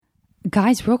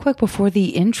Guys, real quick before the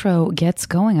intro gets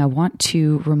going, I want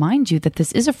to remind you that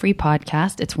this is a free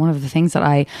podcast. It's one of the things that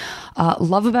I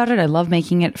love about it. I love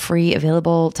making it free,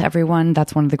 available to everyone.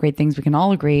 That's one of the great things we can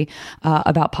all agree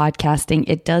about podcasting.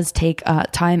 It does take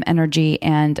time, energy,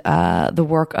 and the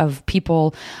work of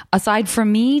people aside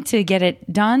from me to get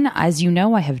it done. As you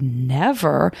know, I have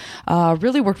never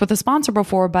really worked with a sponsor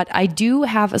before, but I do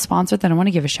have a sponsor that I want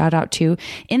to give a shout out to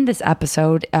in this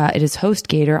episode. It is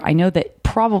HostGator. I know that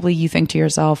probably you think to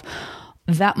yourself,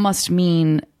 that must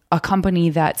mean a company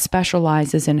that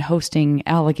specializes in hosting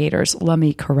alligators. Let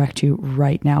me correct you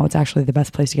right now. It's actually the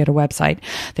best place to get a website.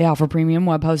 They offer premium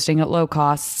web hosting at low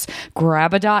costs.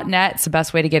 Grab.net. It's the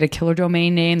best way to get a killer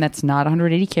domain name that's not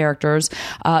 180 characters.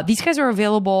 These guys are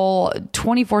available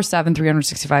 24/7,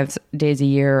 365 days a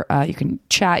year. You can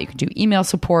chat. You can do email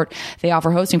support. They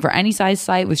offer hosting for any size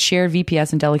site with shared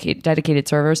VPS and dedicated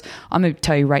servers. I'm going to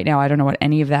tell you right now, I don't know what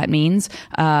any of that means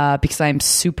because I'm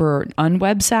super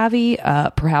unweb savvy.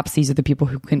 Perhaps these are the people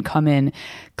who can come in,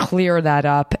 clear that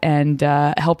up, and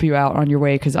help you out on your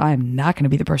way, because I'm not going to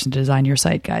be the person to design your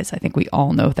site, guys. I think we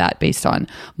all know that based on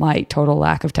my total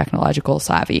lack of technological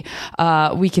savvy.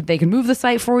 They can move the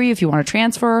site for you if you want to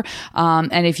transfer.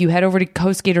 And if you head over to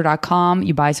HostGator.com,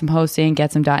 you buy some hosting,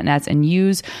 get some .nets, and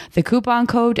use the coupon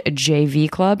code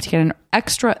JVClub to get an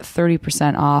extra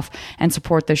 30% off and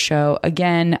support the show.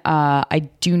 Again, I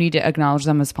do need to acknowledge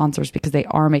them as sponsors because they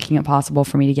are making it possible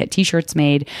for me to get t-shirts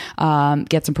made,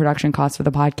 get some production costs for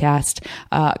the podcast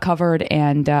covered,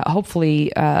 and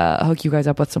hopefully hook you guys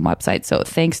up with some websites. So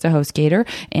thanks to HostGator,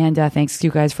 and thanks to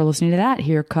you guys for listening to that.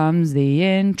 Here comes the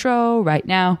intro right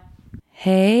now.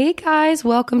 Hey guys,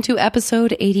 welcome to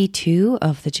episode 82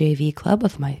 of the JV Club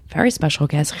with my very special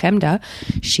guest, Chemda.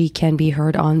 She can be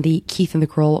heard on the Keith and the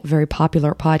Girl very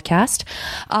popular podcast.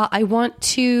 I want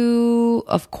to,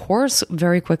 of course,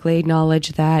 very quickly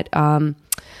acknowledge that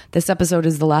this episode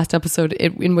is the last episode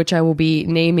in which I will be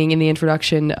naming in the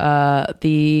introduction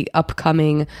the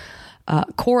upcoming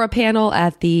Cora panel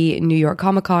at the New York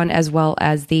Comic-Con, as well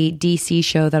as the DC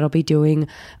show that I'll be doing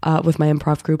with my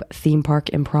improv group, Theme Park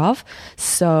Improv.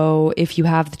 So if you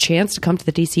have the chance to come to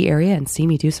the DC area and see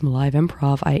me do some live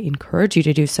improv, I encourage you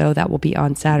to do so. That will be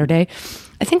on Saturday.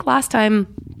 I think last time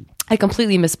I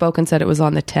completely misspoke and said it was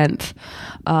on the 10th.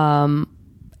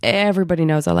 Everybody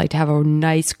knows I like to have a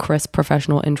nice, crisp,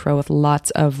 professional intro with lots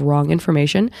of wrong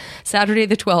information. Saturday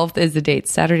the 12th is the date,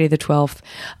 Saturday the 12th.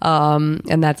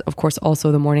 And that's, of course,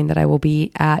 also the morning that I will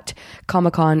be at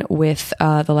Comic-Con with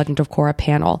the Legend of Korra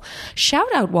panel.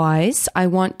 Shout-out-wise, I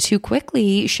want to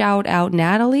quickly shout out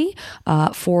Natalie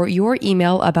for your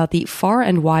email about the Far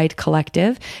and Wide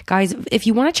Collective. Guys, if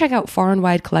you want to check out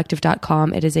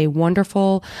farandwidecollective.com, it is a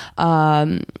wonderful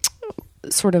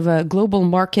sort of a global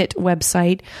market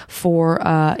website for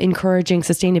encouraging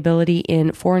sustainability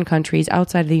in foreign countries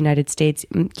outside of the United States.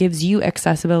 It gives you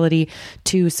accessibility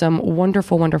to some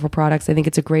wonderful, wonderful products. I think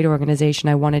it's a great organization.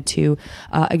 I wanted to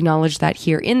acknowledge that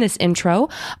here in this intro.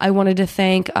 I wanted to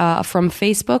thank from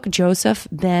Facebook, Joseph,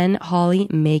 Ben, Holly,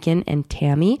 Megan, and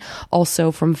Tammy.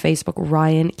 Also from Facebook,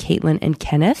 Ryan, Caitlin, and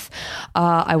Kenneth.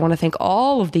 I want to thank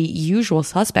all of the usual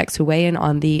suspects who weigh in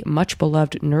on the much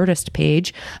beloved Nerdist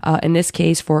page. In this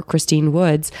case for Christine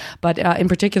Woods, but in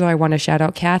particular I want to shout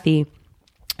out Kathy,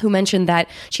 who mentioned that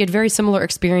she had very similar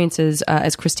experiences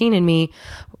as Christine and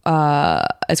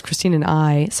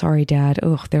I, sorry dad,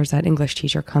 there's that English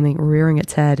teacher coming rearing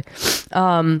its head,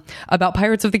 about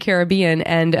Pirates of the Caribbean.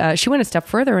 And she went a step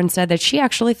further and said that she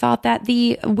actually thought that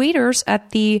the waiters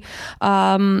at the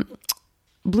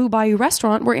Blue Bayou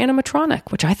restaurant were animatronic,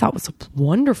 which I thought was a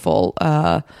wonderful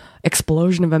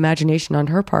explosion of imagination on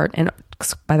her part. And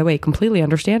by the way, completely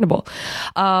understandable.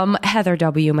 Heather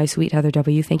W., my sweet Heather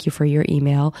W., thank you for your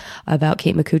email about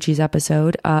Kate Micucci's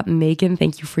episode. Megan,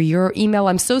 thank you for your email.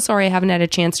 I'm so sorry I haven't had a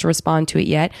chance to respond to it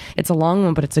yet. It's a long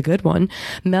one, but it's a good one.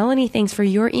 Melanie, thanks for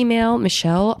your email.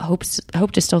 Michelle, hope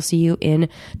to still see you in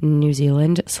New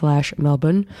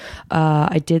Zealand/Melbourne.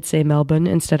 I did say Melbourne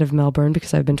instead of Melbourne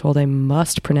because I've been told I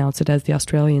must pronounce it as the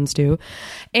Australians do.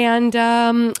 And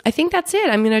I think that's it.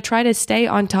 I'm going to try to stay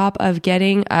on top of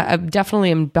getting, definitely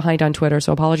am behind on Twitter,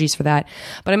 so apologies for that.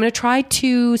 But I'm going to try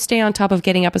to stay on top of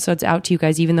getting episodes out to you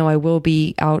guys, even though I will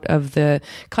be out of the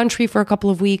country for a couple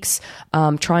of weeks,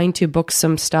 trying to book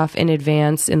some stuff in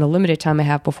advance in the limited time I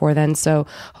have before then. So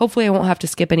hopefully I won't have to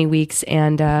skip any weeks.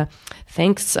 And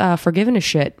thanks for giving a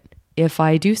shit if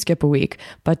I do skip a week,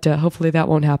 but hopefully that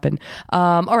won't happen.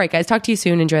 All right, guys, talk to you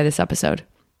soon. Enjoy this episode.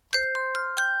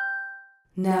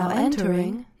 Now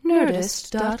entering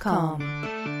Nerdist.com.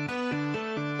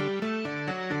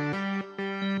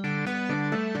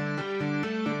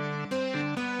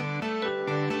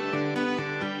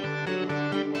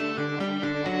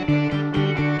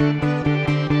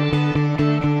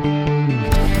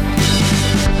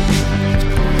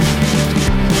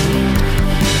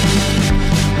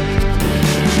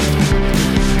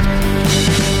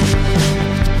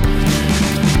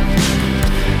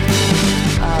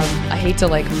 to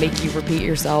like make you repeat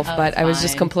yourself, but I was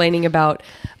just fine. complaining about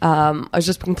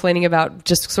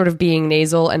just sort of being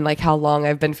nasal and like how long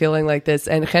I've been feeling like this.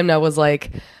 And Chemda was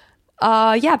like,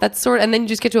 yeah, that's sort of, and then you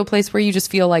just get to a place where you just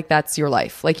feel like that's your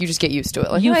life. Like you just get used to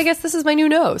it. Like, I guess this is my new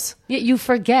nose. You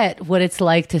forget what it's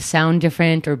like to sound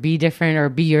different or be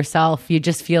yourself. You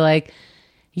just feel like,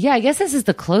 yeah, I guess this is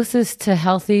the closest to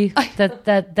healthy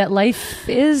that life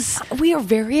is. We are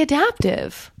very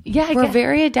adaptive. Yeah, we're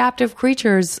very adaptive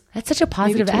creatures. That's such a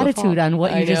positive attitude on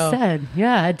what you just said.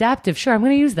 Yeah, adaptive. Sure, I'm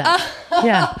going to use that.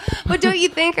 Yeah. But don't you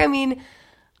think, I mean,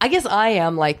 I guess I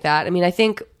am like that. I mean, I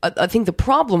think the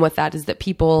problem with that is that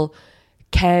people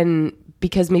can,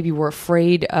 because maybe we're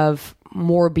afraid of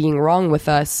more being wrong with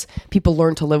us, people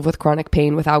learn to live with chronic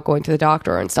pain without going to the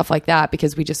doctor and stuff like that,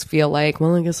 because we just feel like,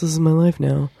 well, I guess this is my life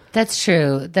now. That's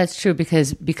true. That's true,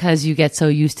 because you get so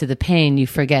used to the pain, you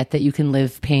forget that you can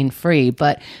live pain-free.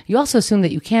 But you also assume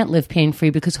that you can't live pain-free,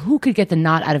 because who could get the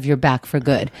knot out of your back for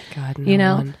good? God, no you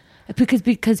know? one.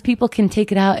 Because people can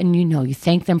take it out, and you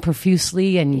thank them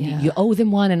profusely, and you owe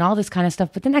them one and all this kind of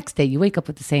stuff. But the next day you wake up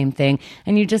with the same thing,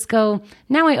 and you just go,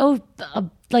 now I owe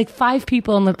like 5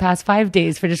 people in the past 5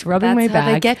 days for just rubbing my back. That's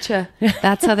how they get you.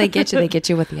 That's how they get you. They get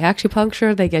you with the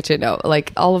acupuncture. They get you,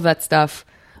 like all of that stuff.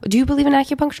 Do you believe in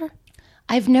acupuncture?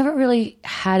 I've never really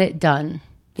had it done.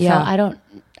 Yeah. So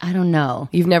I don't know.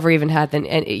 You've never even had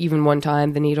even one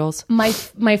time the needles? My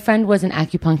friend was in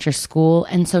acupuncture school,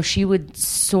 and so she would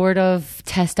sort of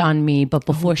test on me, but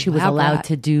before she was allowed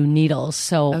to do needles.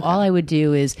 So all I would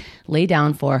do is lay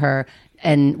down for her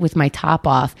and with my top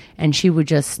off, and she would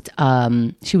just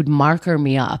she would marker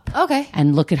me up. Okay.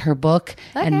 And look at her book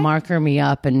and marker me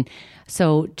up. And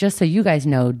so just so you guys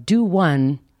know, do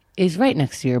 1 is right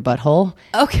next to your butthole.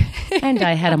 Okay. And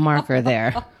I had a marker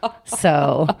there.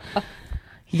 So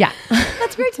yeah.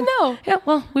 That's great to know. Yeah,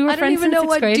 well, we were friends since 6th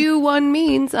grade. I don't even know what do 1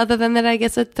 means, other than that I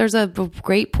guess there's a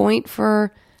great point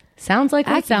for sounds like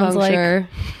what it sounds like.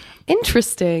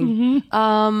 Interesting.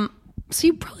 Mm-hmm. So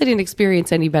you probably didn't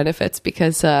experience any benefits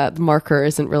because the marker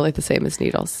isn't really the same as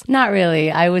needles. Not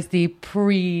really. I was the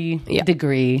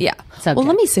pre-degree subject. Well,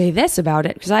 let me say this about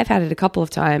it, because I've had it a couple of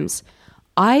times.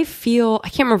 I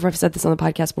can't remember if I've said this on the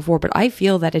podcast before, but I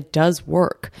feel that it does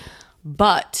work.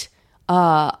 But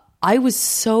I was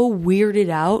so weirded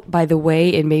out by the way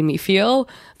it made me feel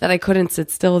that I couldn't sit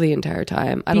still the entire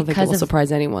time. I don't think it will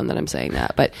surprise anyone that I'm saying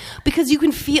that, but because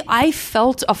I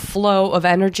felt a flow of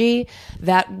energy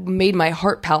that made my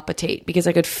heart palpitate, because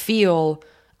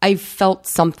I felt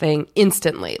something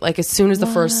instantly. Like as soon as the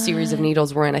first series of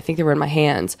needles were in, I think they were in my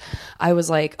hands, I was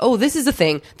like, oh, this is a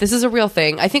thing. This is a real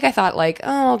thing. I think I thought like,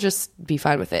 oh, I'll just be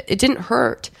fine with it. It didn't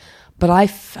hurt, but I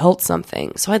felt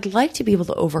something. So I'd like to be able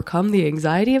to overcome the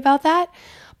anxiety about that.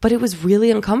 But it was really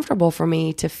uncomfortable for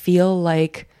me to feel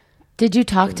like. Did you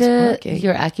talk to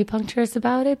your acupuncturist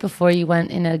about it before you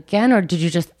went in again? Or did you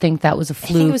just think that was a fluke?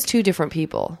 I think it was 2 different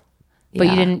people. But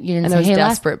you didn't and say, I was hey,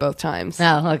 desperate both times.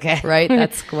 Oh, okay. Right?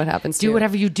 That's what happens Do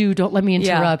whatever you do. Don't let me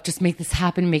interrupt. Just make this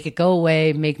happen. Make it go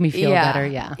away. Make me feel better.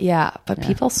 Yeah. Yeah. But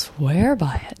people swear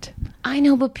by it. I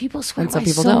know, but people swear by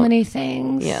people so don't. many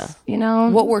things. Yeah. You know?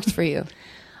 What works for you?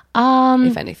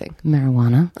 If anything.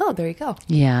 Marijuana. Oh, there you go.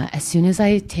 Yeah. As soon as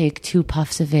I take 2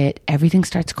 puffs of it, everything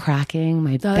starts cracking.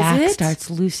 My back starts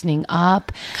loosening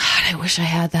up. God, I wish I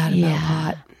had that about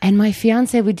pot. And my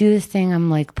fiance would do this thing. I'm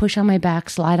like, push on my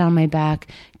back, slide on my back,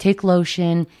 take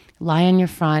lotion, lie on your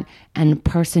front, and the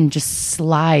person just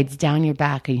slides down your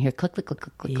back, and you hear click, click, click,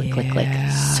 click, click, click, click, click.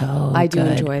 So I do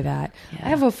enjoy that. Yeah. I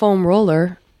have a foam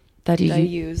roller that I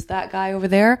use. That guy over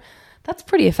there, that's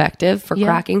pretty effective for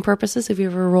cracking purposes. Have you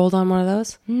ever rolled on one of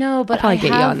those? No, but I'll probably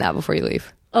get you on that before you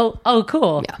leave. Oh,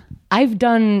 cool. Yeah. I've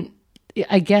done,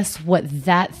 I guess what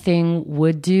that thing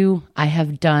would do, I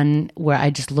have done where I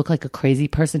just look like a crazy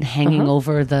person hanging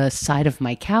over the side of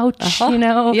my couch,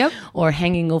 or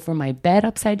hanging over my bed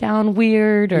upside down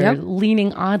weird, or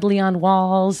leaning oddly on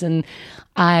walls. And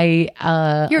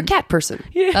you're a cat person.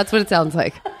 Yeah. That's what it sounds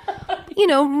like.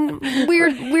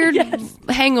 Weird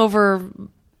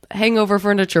hangover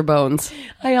furniture bones.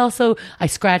 I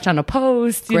scratch on a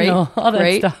post, all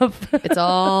that stuff. It's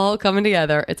all coming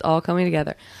together.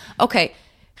 Okay,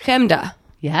 Chemda.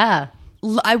 Yeah.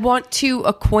 I want to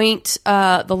acquaint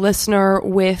the listener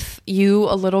with you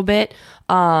a little bit.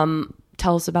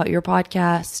 Tell us about your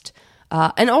podcast.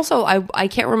 And also, I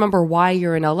can't remember why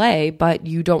you're in LA, but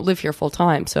you don't live here full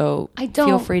time. So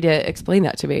feel free to explain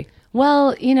that to me.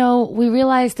 Well, we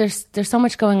realize there's so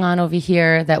much going on over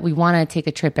here that we want to take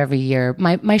a trip every year.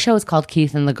 My show is called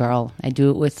Keith and the Girl. I do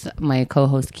it with my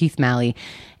co-host Keith Malley,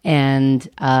 and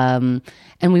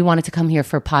we wanted to come here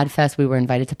for Podfest. We were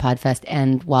invited to Podfest,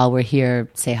 and while we're here,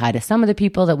 say hi to some of the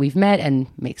people that we've met and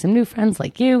make some new friends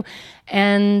like you,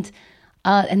 and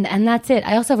that's it.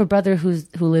 I also have a brother who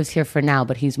lives here for now,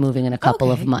 but he's moving in a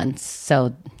couple of months,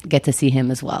 so get to see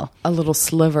him as well. A little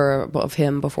sliver of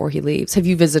him before he leaves. Have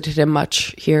you visited him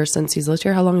much here since he's lived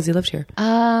here? How long has he lived here?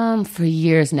 For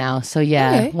years now. So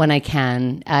yeah, when I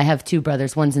can. I have two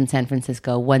brothers. One's in San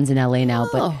Francisco. One's in LA now.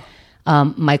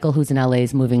 But Michael, who's in LA,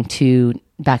 is moving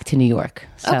back to New York.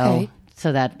 So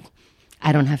that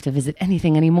I don't have to visit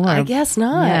anything anymore. I guess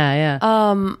not.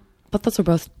 Yeah. But those are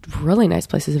both really nice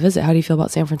places to visit. How do you feel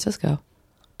about San Francisco?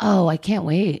 Oh, I can't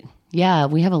wait. Yeah,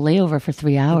 we have a layover for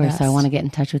 3 hours, so I want to get in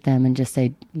touch with them and just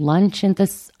say lunch at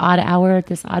this odd hour at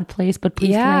this odd place, but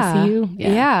please can I see you?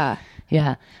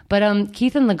 Yeah. But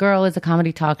Keith and the Girl is a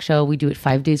comedy talk show. We do it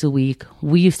 5 days a week.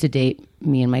 We used to date,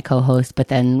 me and my co-host, but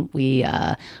then we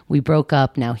broke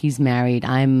up. Now he's married.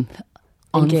 I'm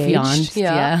engaged.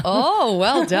 Yeah. Oh,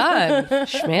 well done.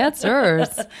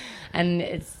 Schmatzers. And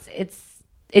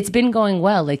it's been going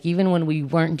well. Like, even when we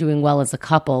weren't doing well as a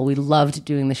couple, we loved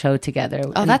doing the show together.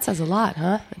 Oh, that says a lot,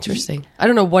 huh? Interesting. I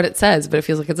don't know what it says, but it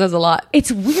feels like it says a lot.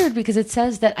 It's weird because it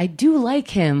says that I do like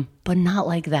him, but not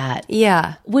like that.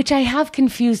 Yeah. Which I have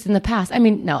confused in the past. I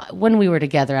mean, no, when we were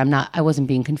together, I wasn't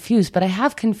being confused, but I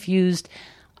have confused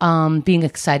being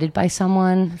excited by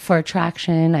someone for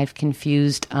attraction. I've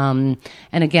confused, and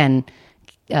again,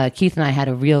 Keith and I had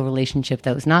a real relationship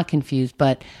that was not confused,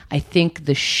 but I think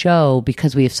the show,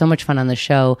 because we have so much fun on the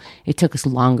show, it took us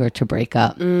longer to break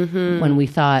up when we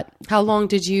thought. How long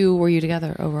were you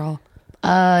together overall?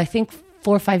 I think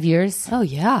 4 or 5 years. Oh,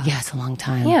 yeah. Yeah, it's a long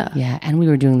time. Yeah. Yeah. And we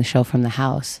were doing the show from the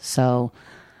house. So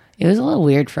it was a little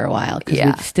weird for a while because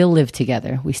we still lived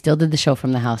together. We still did the show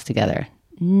from the house together.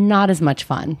 Not as much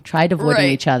fun. Tried avoiding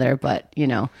each other, but,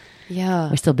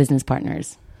 we're still business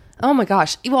partners. Oh my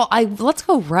gosh. Well, let's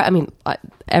go right. I mean,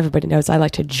 everybody knows I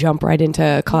like to jump right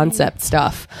into concept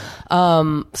stuff.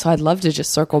 So I'd love to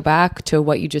just circle back to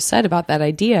what you just said about that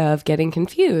idea of getting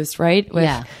confused, right?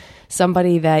 With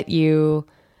somebody that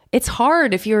it's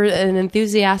hard if you're an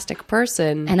enthusiastic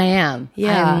person. And I am.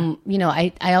 Yeah.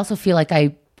 I also feel like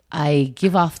I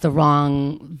give off the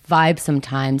wrong vibe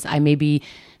sometimes. I maybe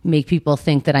make people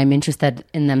think that I'm interested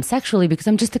in them sexually because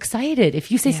I'm just excited. If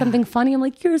you say something funny, I'm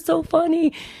like, you're so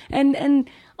funny. And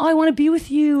I want to be with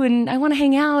you and I want to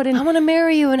hang out and I want to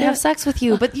marry you and have sex with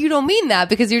you. But you don't mean that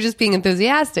because you're just being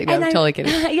enthusiastic. No, I'm totally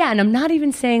kidding. Yeah. And I'm not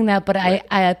even saying that, but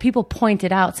I people point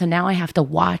it out. So now I have to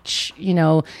watch,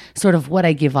 sort of what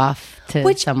I give off to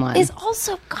someone. Which is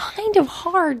also kind of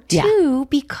hard too,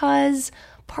 because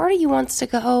part of you wants to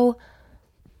go,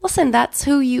 listen, that's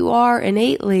who you are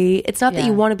innately. It's not that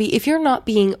you want to be, if you're not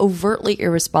being overtly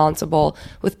irresponsible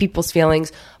with people's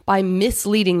feelings by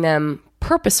misleading them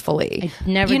purposefully. I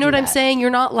never You know do what I'm that. saying?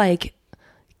 You're not like,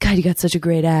 God, you got such a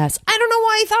great ass. I don't know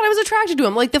why I thought I was attracted to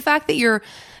him. Like the fact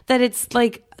that it's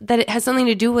like, that it has something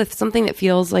to do with something that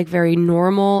feels like very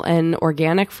normal and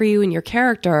organic for you and your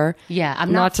character. Yeah.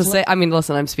 I'm not to say, I mean,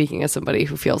 listen, I'm speaking as somebody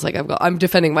who feels like I'm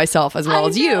defending myself as well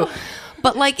as you.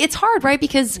 But like, it's hard, right?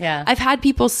 Because I've had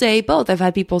people say both. I've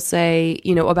had people say,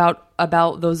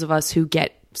 about those of us who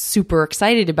get super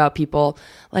excited about people,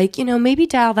 like, maybe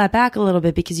dial that back a little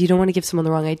bit because you don't want to give someone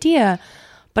the wrong idea.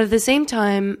 But at the same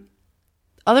time,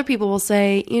 other people will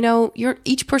say,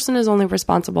 each person is only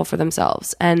responsible for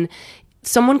themselves. And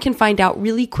someone can find out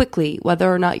really quickly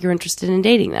whether or not you're interested in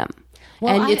dating them.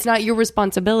 Well, and it's not your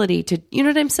responsibility to, you know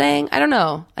what I'm saying? I don't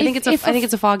know. I think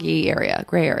it's a foggy area,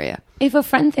 gray area. If a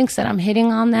friend thinks that I'm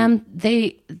hitting on them,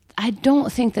 I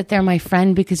don't think that they're my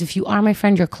friend, because if you are my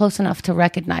friend, you're close enough to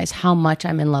recognize how much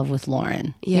I'm in love with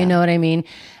Lauren. Yeah. You know what I mean?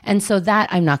 And so that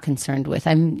I'm not concerned with.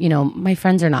 My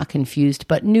friends are not confused,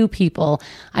 but new people,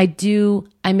 I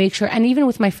make sure, and even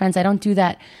with my friends, I don't do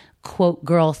that quote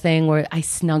girl thing where I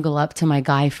snuggle up to my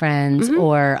guy friends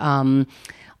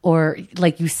or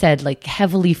like you said, like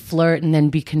heavily flirt and then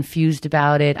be confused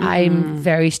about it. I'm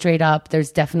very straight up.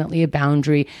 There's definitely a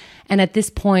boundary. And at this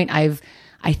point, I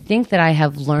think that I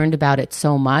have learned about it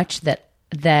so much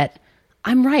that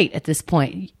I'm right at this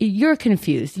point. You're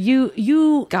confused.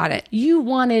 You got it. You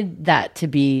wanted that to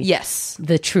be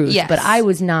the truth, but I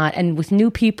was not. And with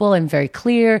new people, I'm very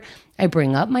clear. I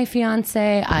bring up my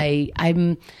fiance.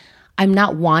 I'm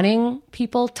not wanting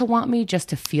people to want me just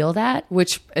to feel that.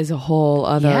 Which is a whole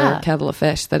other kettle of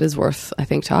fish that is worth, I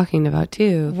think, talking about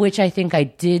too. Which I think I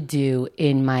did do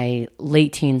in my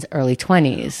late teens, early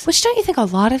 20s. Which don't you think a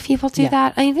lot of people do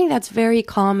that? I think that's very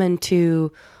common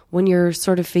to when you're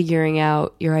sort of figuring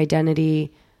out your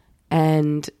identity,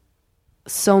 and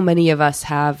so many of us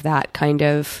have that kind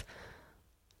of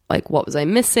like, what was I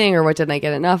missing or what didn't I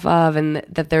get enough of? And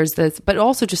that there's this, but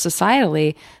also just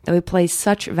societally that we place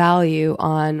such value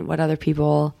on what other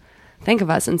people think of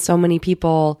us. And so many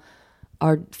people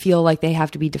feel like they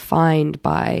have to be defined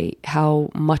by how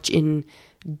much in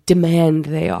demand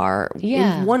they are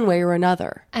in one way or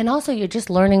another. And also you're just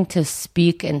learning to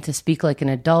speak, and to speak like an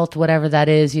adult, whatever that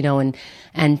is, you know,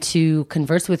 and to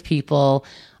converse with people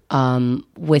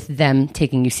with them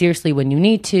taking you seriously when you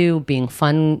need to, being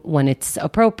fun when it's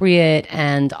appropriate,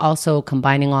 and also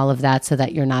combining all of that so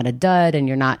that you're not a dud and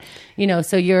you're not, you know,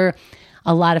 so you're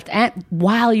a lot of,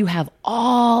 while you have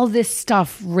all this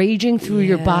stuff raging through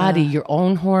your body, your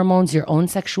own hormones, your own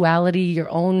sexuality, your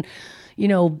own, you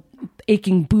know,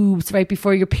 aching boobs right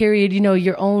before your period, you know,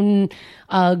 your own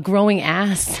growing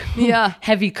ass,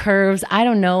 heavy curves. I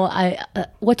don't know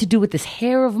what to do with this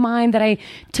hair of mine that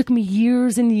took me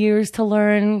years and years to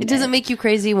learn. It doesn't make you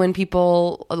crazy when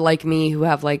people like me who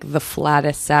have like the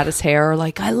flattest, saddest hair are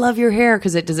like, I love your hair,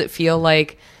 because does it feel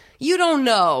like you don't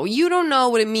know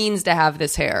what it means to have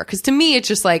this hair? Because to me, it's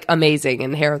just like amazing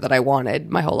and hair that I wanted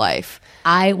my whole life.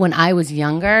 When I was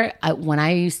younger,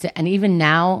 and even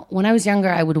now, when I was younger,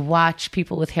 I would watch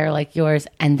people with hair like yours,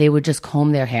 and they would just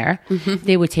comb their hair. Mm-hmm.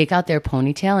 They would take out their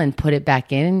ponytail and put it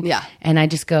back in. Yeah. And I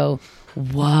just go,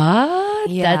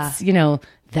 what? Yeah.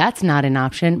 That's not an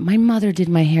option. My mother did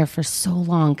my hair for so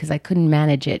long because I couldn't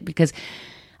manage it, because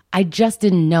I just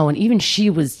didn't know. And even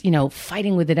she was,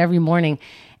 fighting with it every morning.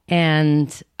 And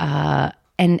so I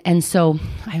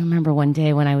remember one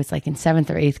day when I was like in 7th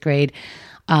or 8th grade,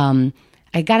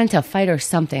 I got into a fight or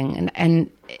something,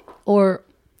 or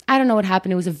I don't know what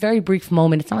happened. It was a very brief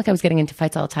moment. It's not like I was getting into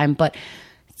fights all the time, but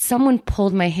someone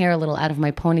pulled my hair a little out of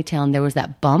my ponytail, and there was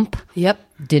that bump. Yep.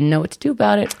 Didn't know what to do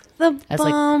about it. I was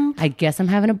like, I guess I'm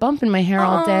having a bump in my hair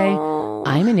all day.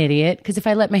 I'm an idiot, because if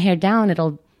I let my hair down, it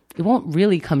won't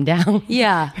really come down.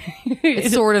 Yeah.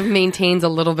 It sort of maintains a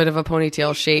little bit of a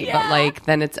ponytail shape, but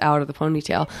then it's out of the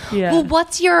ponytail. Yeah. Well,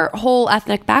 what's your whole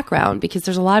ethnic background? Because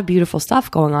there's a lot of beautiful stuff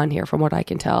going on here from what I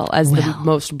can tell, as the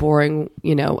most boring,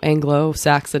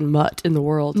 Anglo-Saxon mutt in the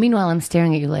world. Meanwhile, I'm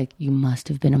staring at you like, you must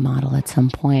have been a model at some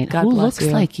point. God Who looks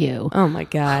you. Like you? Oh my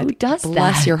God. Who does that?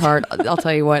 Bless your heart. I'll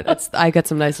tell you what, I got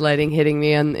some nice lighting hitting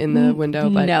me in the window.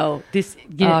 But no,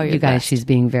 you guys, she's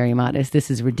being very modest. This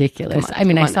is ridiculous.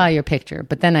 I saw your picture,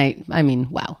 but then I mean,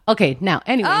 wow. Okay, now,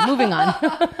 anyway, moving on.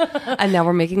 And now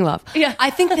we're making love. Yeah. I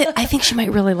think she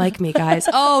might really like me, guys.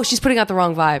 Oh, she's putting out the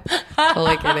wrong vibe.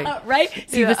 Totally kidding. Right?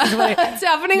 See, this is what it's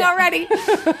happening already.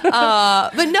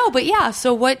 But yeah,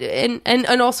 so what,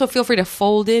 and also feel free to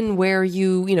fold in where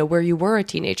you were a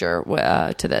teenager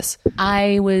to this.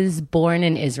 I was born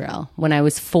in Israel. When I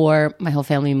was 4, my whole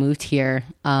family moved here.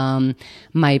 My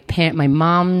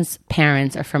mom's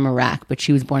parents are from Iraq, but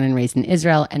she was born and raised in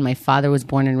Israel, and my father was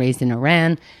born and raised in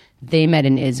Iran. They met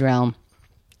in Israel,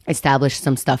 established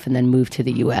some stuff, and then moved to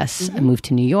the U.S. Mm-hmm. I moved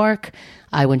to New York.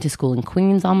 I went to school in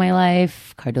Queens all my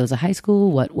life, Cardozo High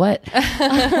School, what?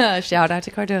 Shout out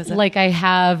to Cardozo. Like I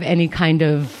have any kind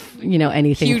of,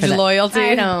 anything. Huge for that. Loyalty.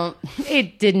 I don't.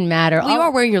 It didn't matter. Well, you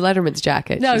are wearing your Letterman's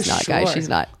jacket. No, she's not, sure. Guys. She's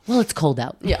not. Well, it's cold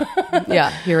out. Yeah. Yeah,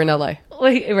 here in L.A.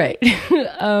 Right.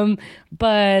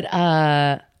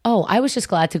 I was just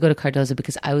glad to go to Cardozo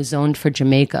because I was zoned for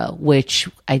Jamaica, which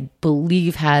I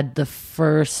believe had the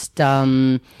first,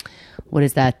 what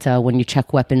is that, when you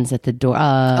check weapons at the door?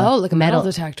 Like a metal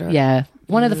detector. Yeah.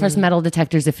 One of the first metal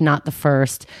detectors, if not the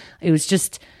first. It was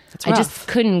just, I just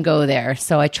couldn't go there.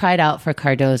 So I tried out for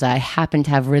Cardozo. I happened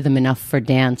to have rhythm enough for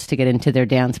dance to get into their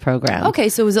dance program. Okay,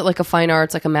 so is it like a fine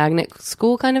arts, like a magnet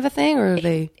school kind of a thing? Or are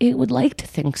they? It would like to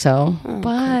think so, but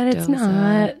Cardozo. It's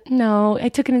not. No, I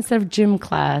took it instead of gym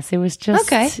class. It was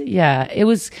just, yeah,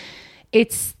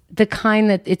 it's the kind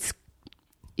that it's,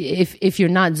 if you're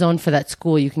not zoned for that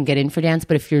school, you can get in for dance.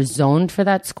 But if you're zoned for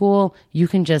that school, you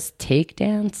can just take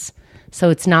dance. So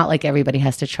it's not like everybody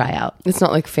has to try out. It's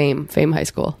not like Fame High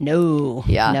School. No.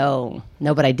 Yeah. No,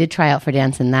 but I did try out for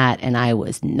dance in that, and I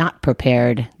was not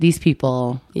prepared. These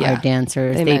people are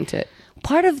dancers. They meant it.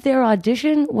 Part of their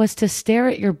audition was to stare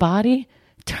at your body,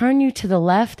 turn you to the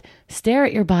left, stare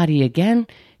at your body again,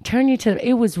 turn you to,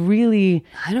 it was really,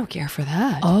 I don't care for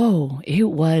that. oh, it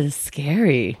was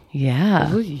scary.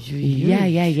 Yeah.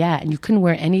 Yeah. And you couldn't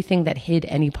wear anything that hid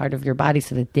any part of your body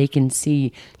so that they can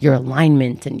see your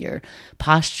alignment and your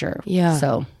posture. Yeah.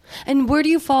 So. And where do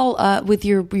you fall with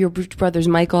your brothers,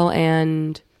 Michael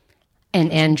and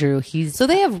Andrew? So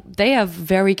they have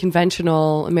very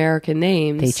conventional American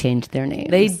names. They changed their names.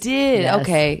 They did. Yes.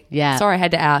 Okay. Yeah. Sorry, I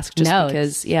had to ask just No,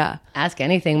 because. Yeah. Ask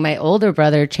anything. My older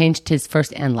brother changed his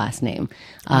first and last name,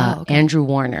 Andrew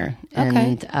Warner,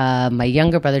 and my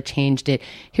younger brother changed it.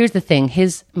 Here's the thing: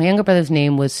 my younger brother's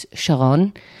name was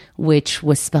Sharon, which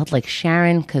was spelled like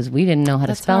Sharon because we didn't know how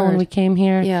to spell when we came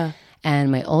here. Yeah.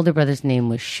 And my older brother's name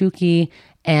was Shuki,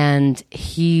 and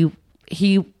he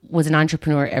was an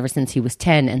entrepreneur ever since he was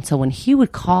 10. And so when he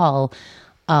would call,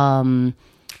 businesses,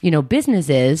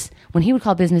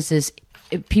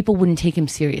 people wouldn't take him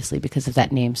seriously because of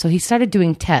that name. So he started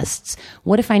doing tests.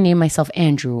 What if I name myself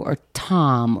Andrew or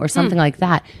Tom or something like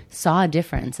that? Saw a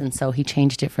difference. And so he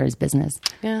changed it for his business.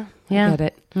 Yeah. Yeah. I get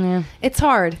it. Yeah. It's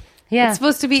hard. Yeah. It's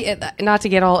supposed to be, not to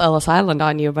get all Ellis Island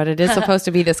on you, but it is supposed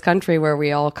to be this country where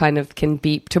we all kind of can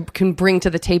bring to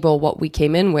the table what we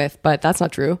came in with, but that's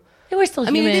not true. Yeah, we're still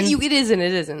human. I mean, it is and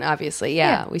it isn't, obviously.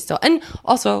 Yeah, we still, and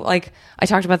also, like, I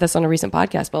talked about this on a recent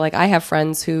podcast, but like, I have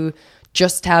friends who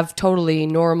just have totally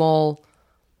normal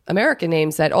American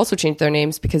names that also changed their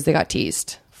names because they got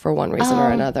teased for one reason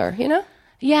or another, you know?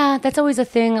 Yeah, that's always a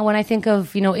thing. When I think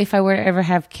of, if I were to ever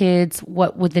have kids,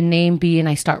 what would the name be? And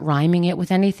I start rhyming it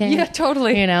with anything. Yeah,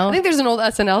 totally. I think there's an old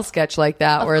SNL sketch like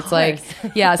that where it's like,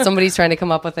 somebody's trying to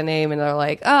come up with a name and they're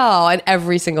like, oh, and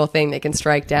every single thing they can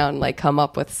strike down, like come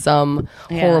up with some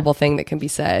horrible thing that can be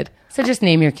said. So just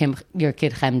name your kid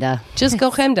Chemda. Just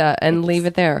go Chemda and leave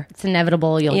it there. It's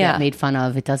inevitable. You'll get made fun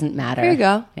of. It doesn't matter. There you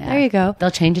go. Yeah. There you go. They'll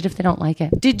change it if they don't like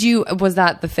it. Was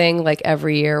that the thing, like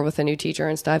every year with a new teacher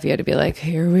and stuff, you had to be like,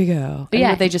 here we go.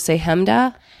 And would they just say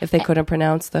Chemda if they couldn't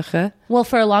pronounce the ch? Well,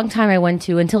 for a long time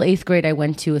until 8th grade, I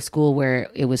went to a school where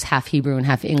it was half Hebrew and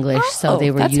half English. So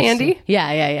they were that's used handy.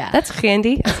 Yeah. That's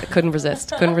handy. I couldn't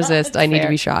resist. I need to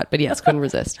be shot. But yes, couldn't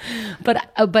resist.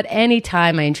 But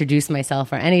anytime I introduced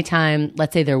myself or anytime,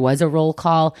 let's say there was a roll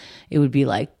call, it would be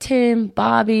like Tim,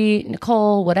 Bobby,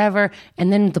 Nicole, whatever.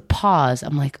 And then the pause,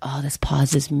 I'm like, oh, this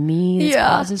pause is me. This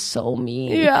pause is so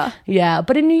me. Yeah.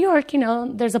 But in New York,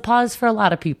 there's a pause for a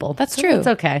lot of people. That's true. It's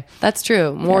okay. That's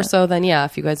true. More so than,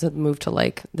 if you guys had moved to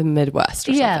like the Midwest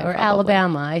or something. Yeah, or probably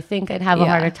Alabama. I think I'd have a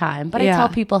harder time. But I tell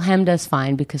people Chemda's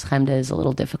fine because Chemda is a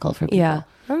little difficult for people. Yeah.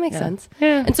 That makes sense.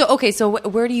 Yeah. And so, okay, so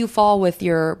where do you fall with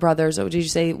your brothers? Or did you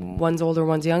say one's older,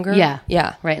 one's younger? Yeah.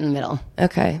 Right in the middle.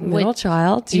 Okay. Middle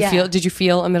child. Did you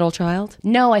feel a middle child?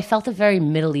 No, I felt a very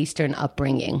Middle Eastern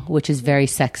upbringing, which is very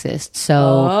sexist.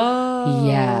 So,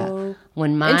 yeah.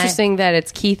 Interesting that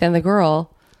it's Keith and the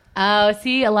girl. Oh,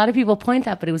 see, a lot of people point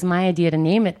that, but it was my idea to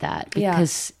name it that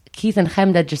because Keith and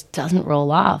Chemda just doesn't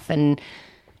roll off. And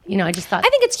I just thought, I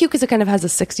think it's cute because it kind of has a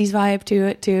 60s vibe to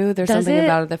it too. There's something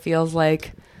about it that feels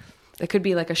like it could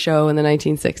be like a show in the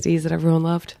 1960s that everyone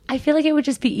loved. I feel like it would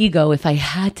just be ego if I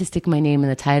had to stick my name in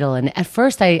the title. And at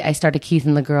first I started Keith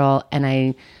and the Girl, and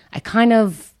I kind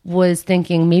of was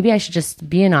thinking maybe I should just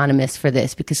be anonymous for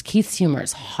this because Keith's humor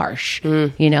is harsh,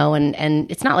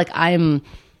 and it's not like I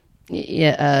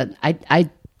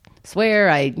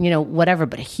swear whatever,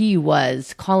 but he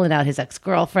was calling out his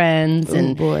ex-girlfriends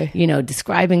and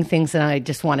describing things that I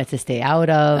just wanted to stay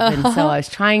out of. And so I was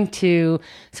trying to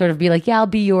sort of be like, I'll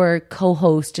be your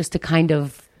co-host just to kind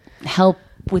of help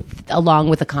along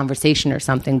with a conversation or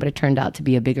something, but it turned out to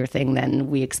be a bigger thing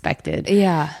than we expected.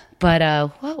 Yeah. But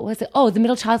what was it? Oh, the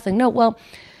middle child thing. No, well,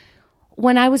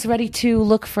 when I was ready to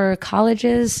look for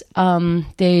colleges,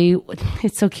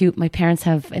 it's so cute. My parents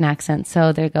have an accent.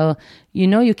 So they go,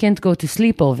 you can't go to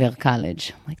sleepover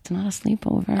college. I'm like, it's not a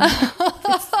sleepover.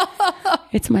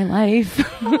 it's my life.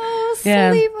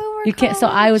 Sleepover you can't. So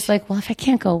I was like, well, if I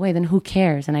can't go away, then who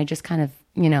cares? And I just kind of,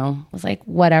 was like,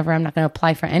 whatever, I'm not going to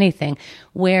apply for anything.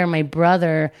 Where my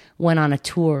brother went on a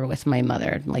tour with my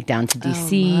mother, like down to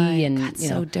DC. And that's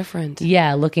so different.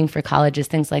 Yeah, looking for colleges,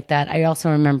 things like that. I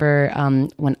also remember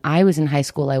when I was in high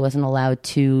school, I wasn't allowed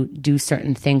to do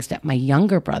certain things that my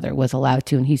younger brother was allowed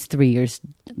to, and he's 3 years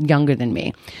younger than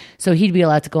me. So he'd be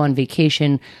allowed to go on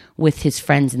vacation with his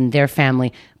friends and their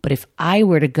family. But if I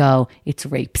were to go, it's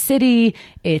Rape City.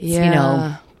 It's,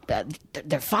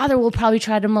 their father will probably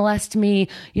try to molest me.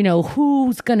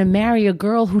 Who's going to marry a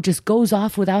girl who just goes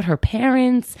off without her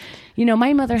parents?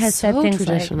 My mother has said things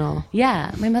traditional.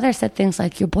 My mother said things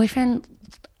like, your boyfriend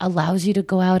allows you to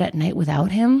go out at night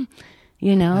without him?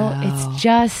 You know, it's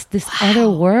just this other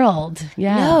world.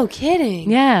 Yeah. No kidding.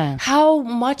 Yeah. How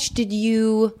much did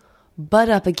you butt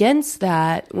up against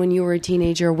that when you were a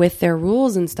teenager with their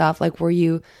rules and stuff? Like,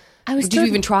 did you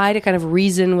even try to kind of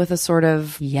reason with a sort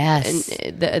of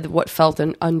what felt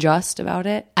unjust about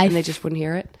it, and they just wouldn't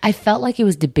hear it? I felt like it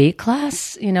was debate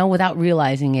class, you know, without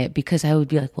realizing it, because I would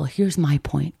be like, well, here's my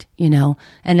point, you know,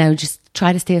 and I would just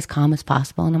try to stay as calm as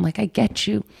possible. And I'm like, I get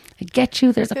you.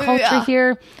 There's a culture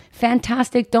here.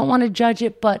 Fantastic. Don't want to judge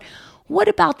it. But what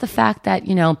about the fact that,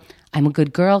 you know, I'm a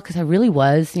good girl, because I really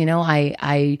was, you know,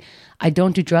 I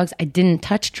don't do drugs. I didn't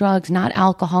touch drugs, not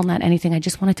alcohol, not anything. I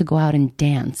just wanted to go out and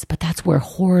dance, but that's where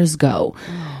whores go.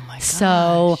 Oh my gosh.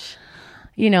 So,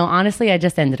 you know, honestly, I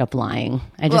just ended up lying.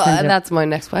 That's my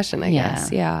next question, I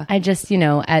guess. Yeah. I just, you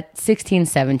know, at 16,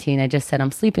 17, I just said,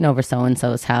 I'm sleeping over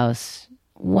so-and-so's house,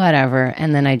 whatever.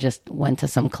 And then I just went to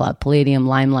some club, Palladium,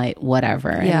 Limelight,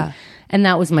 whatever. Yeah. And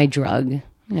that was my drug.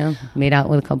 You know, made out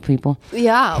with a couple people.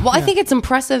 Yeah. Well, I think it's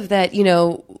impressive that, you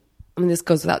know, I mean, this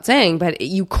goes without saying, but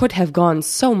you could have gone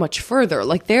so much further.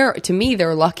 Like, to me,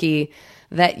 they're lucky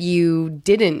that you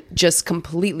didn't just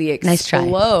completely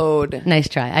explode. Nice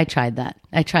try. I tried that.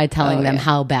 I tried telling them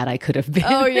how bad I could have been.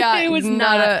 Oh yeah, it was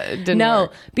didn't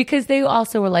work. Because they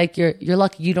also were like, you're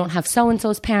lucky you don't have so and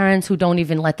so's parents who don't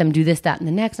even let them do this, that, and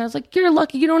the next. And I was like, you're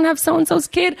lucky you don't have so and so's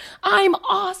kid. I'm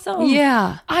awesome.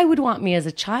 Yeah, I would want me as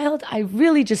a child. I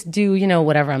really just do, you know,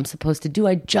 whatever I'm supposed to do.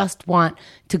 I just want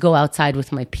to go outside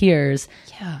with my peers.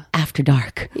 Yeah, after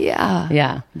dark.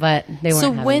 Yeah. But they weren't.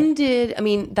 So when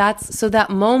that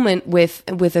moment with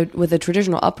a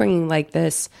traditional upbringing like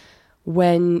this,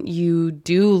 when you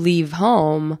do leave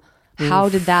home, how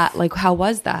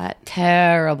was that?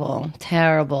 Terrible.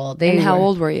 And how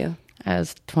old were you? I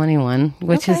was 21,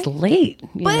 which is late.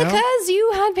 Because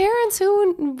you had parents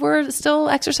who were still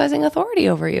exercising authority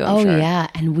over you, I'm sure. Yeah.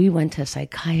 And we went to a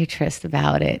psychiatrist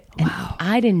about it. And wow.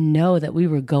 I didn't know that we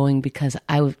were going because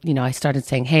I started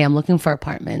saying, hey, I'm looking for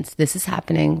apartments. This is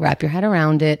happening. Wrap your head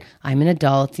around it. I'm an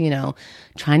adult, you know,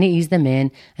 trying to ease them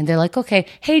in. And they're like, okay,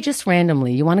 hey, just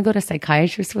randomly, you want to go to a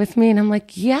psychiatrist with me? And I'm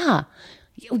like, yeah,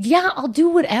 I'll do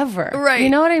whatever. Right. You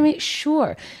know what I mean?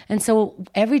 Sure. And so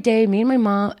every day, me and my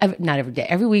mom, not every day,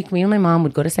 every week, me and my mom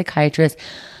would go to psychiatrist.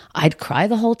 I'd cry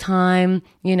the whole time,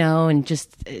 you know, and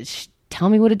just tell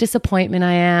me what a disappointment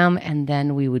I am. And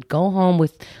then we would go home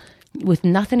with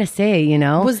nothing to say, you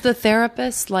know. Was the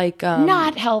therapist like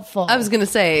not helpful? I was going to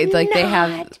say, like,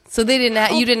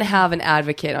 you didn't have an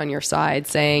advocate on your side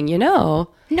saying, you know.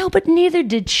 No, but neither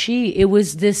did she. It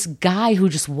was this guy who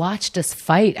just watched us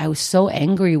fight. I was so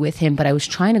angry with him, but I was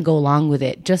trying to go along with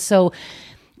it just so,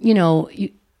 you know,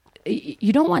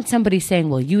 you don't want somebody saying,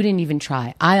 well, you didn't even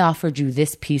try. I offered you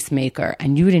this peacemaker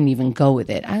and you didn't even go with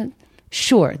it.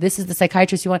 Sure, this is the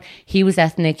psychiatrist you want. He was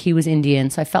ethnic, he was Indian,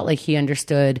 so I felt like he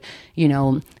understood, you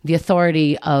know, the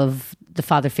authority of the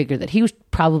father figure, that he was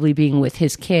probably being with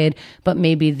his kid, but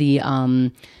maybe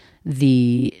the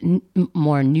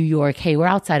more New York, hey, we're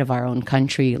outside of our own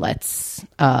country, let's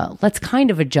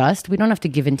kind of adjust. We don't have to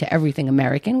give in to everything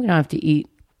American. We don't have to eat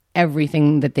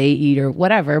everything that they eat or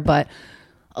whatever, but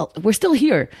we're still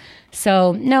here.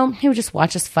 So no, he would just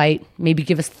watch us fight, maybe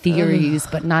give us theories,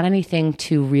 but not anything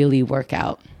to really work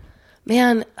out.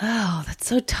 Man, oh, that's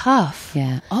so tough.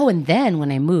 Yeah. Oh, and then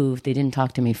when I moved, they didn't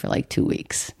talk to me for like 2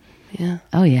 weeks. Yeah.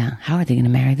 Oh yeah. How are they going to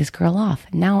marry this girl off?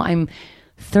 Now I'm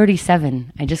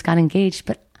 37. I just got engaged,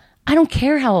 but I don't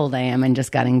care how old I am and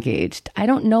just got engaged. I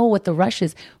don't know what the rush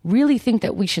is. Really think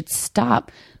that we should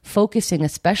stop focusing,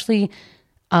 especially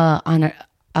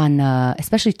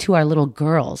especially to our little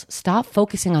girls. Stop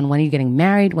focusing on when you're getting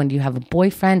married, when do you have a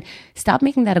boyfriend. Stop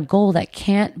making that a goal that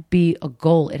can't be a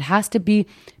goal. It has to be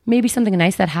maybe something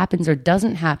nice that happens or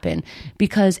doesn't happen,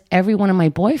 because every one of my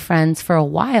boyfriends for a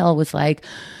while was like,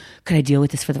 could I deal with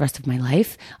this for the rest of my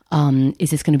life? Is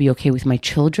this going to be okay with my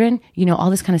children? You know, all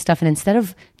this kind of stuff. And instead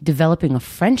of developing a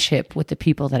friendship with the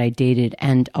people that I dated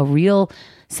and a real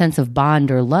sense of bond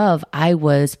or love, I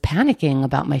was panicking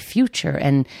about my future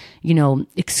and, you know,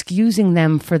 excusing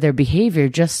them for their behavior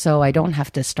just so I don't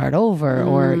have to start over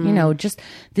or, you know, just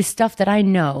this stuff that I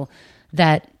know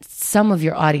that some of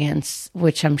your audience,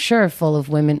 which I'm sure are full of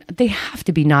women, they have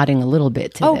to be nodding a little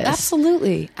bit to this. Oh,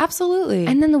 absolutely. Absolutely.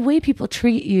 And then the way people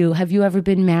treat you. Have you ever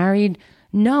been married?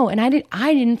 No. And I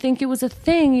didn't think it was a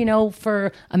thing, you know,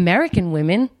 for American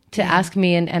women to ask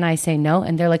me, and I say no.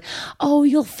 And they're like, oh,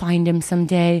 you'll find him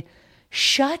someday.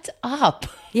 Shut up.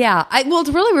 Yeah. Well, it's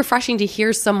really refreshing to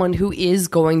hear someone who's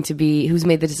made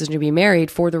the decision to be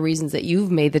married for the reasons that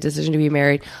you've made the decision to be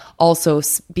married, also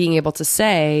being able to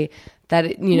say that,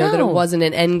 that it wasn't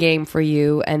an end game for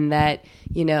you, and that,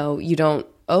 you know, you don't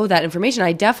owe that information.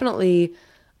 I definitely,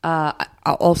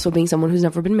 also being someone who's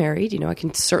never been married, I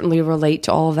can certainly relate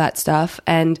to all of that stuff.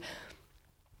 And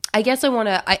I guess I want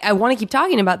to keep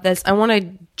talking about this. I want to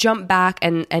jump back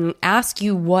and ask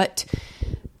you what,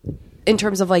 in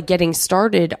terms of like getting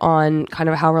started on kind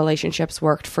of how relationships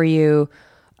worked for you,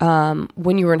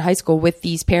 when you were in high school with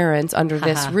these parents under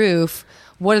this roof.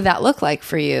 What did that look like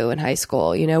for you in high school?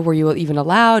 Were you even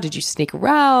allowed? Did you sneak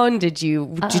around? Did you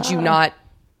not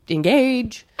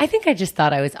engage? I think I just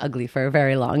thought I was ugly for a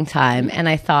very long time. And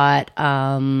I thought,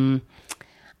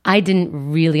 I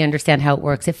didn't really understand how it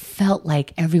works. It felt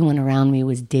like everyone around me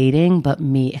was dating but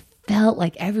me. It felt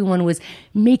like everyone was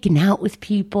making out with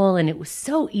people and it was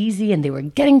so easy and they were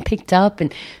getting picked up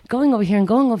and going over here and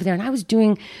going over there. And I was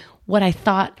doing what I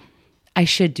thought I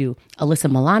should do.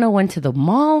 Alyssa Milano went to the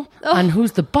mall on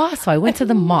Who's the Boss, so I went to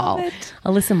the mall.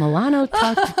 Alyssa Milano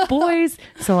talked to boys,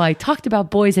 so I talked about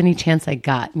boys any chance I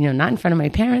got. Not in front of my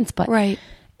parents, but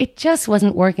it just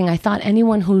wasn't working. I thought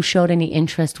anyone who showed any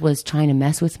interest was trying to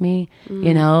mess with me.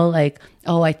 Like,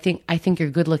 oh, I think you're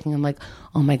good looking. I'm like,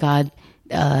 oh my God.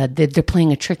 They're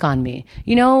playing a trick on me.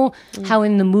 How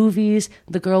in the movies,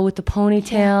 the girl with the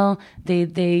ponytail,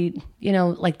 they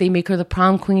like they make her the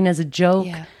prom queen as a joke.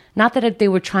 Yeah. Not that they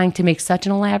were trying to make such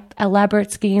an elaborate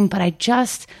scheme, but I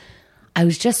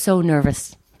was just so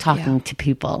nervous talking to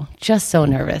people, just so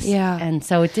nervous. Yeah. And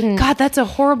so it didn't. God, that's a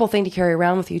horrible thing to carry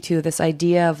around with you too. This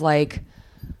idea of like,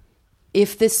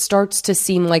 if this starts to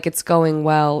seem like it's going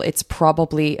well, it's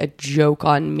probably a joke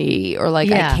on me, or like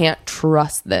I can't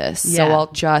trust this, so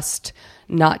I'll just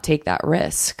not take that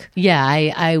risk. Yeah,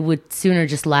 I would sooner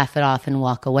just laugh it off and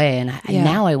walk away. And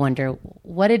now I wonder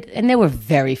and there were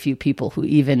very few people who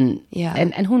even,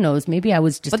 and who knows, maybe I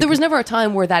was just. But there was never a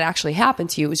time where that actually happened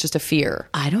to you. It was just a fear.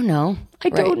 I don't know. I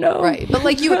don't know. Right. But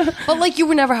like you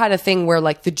were never had a thing where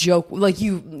like the joke, like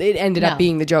it ended up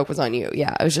being the joke was on you.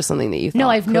 Yeah. It was just something that you thought. No,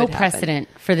 I have no precedent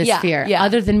for this fear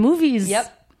other than movies.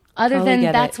 Yep. Other than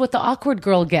that's what the awkward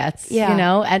girl gets, in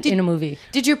a movie.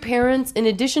 Did your parents, in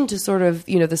addition to sort of,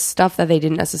 the stuff that they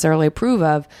didn't necessarily approve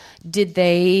of, did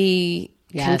they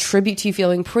contribute to you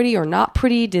feeling pretty or not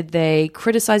pretty? Did they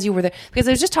criticize you? Because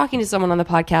I was just talking to someone on the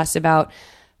podcast about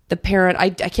the parent.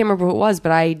 I can't remember who it was,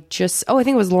 but I think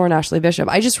it was Lauren Ashley Bishop.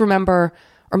 I just remember,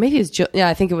 or maybe it was,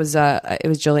 I think it was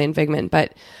Jillian Figman.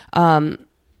 But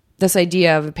this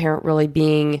idea of a parent really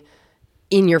being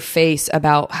in your face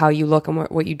about how you look and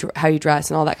how you dress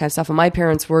and all that kind of stuff. And my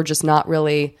parents were just not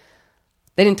really,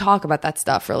 they didn't talk about that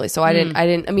stuff really. So I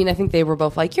think they were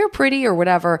both like, you're pretty or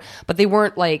whatever, but they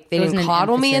weren't like, they didn't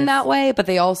coddle me in that way. But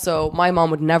they also, my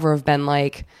mom would never have been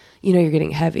like, you're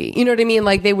getting heavy. You know what I mean?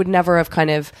 Like they would never have kind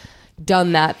of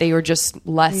done that. They were just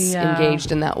less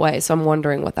engaged in that way. So I'm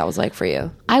wondering what that was like for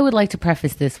you. I would like to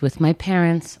preface this with my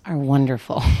parents are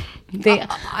wonderful. They,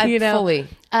 fully.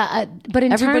 But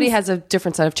everybody has a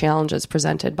different set of challenges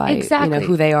presented by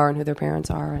who they are and who their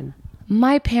parents are. And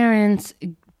my parents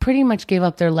pretty much gave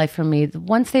up their life for me.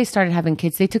 Once they started having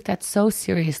kids, they took that so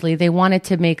seriously. They wanted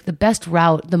to make the best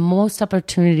route, the most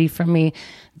opportunity for me.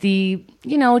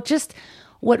 Just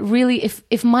what really,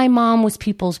 if my mom was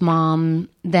people's mom,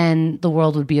 then the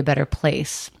world would be a better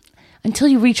place. Until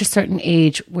you reach a certain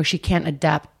age where she can't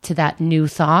adapt to that new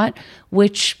thought,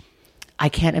 which I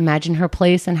can't imagine her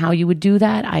place and how you would do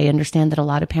that. I understand that a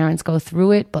lot of parents go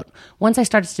through it, but once I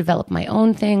started to develop my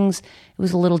own things, it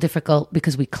was a little difficult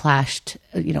because we clashed,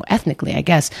 ethnically, I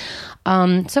guess.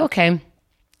 So I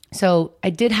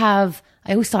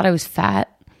always thought I was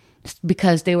fat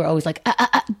because they were always like,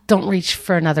 don't reach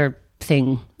for another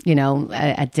thing,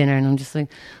 at dinner. And I'm just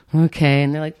like, okay.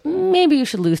 And they're like, maybe you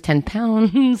should lose 10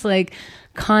 pounds, like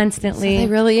constantly. So they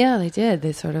really, they did.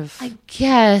 They sort of, I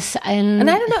guess. And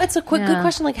I don't know. It's a good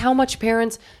question. Like how much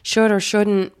parents should or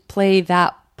shouldn't play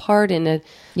that part in a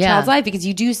child's life, because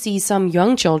you do see some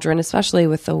young children, especially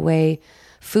with the way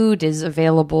food is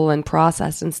available and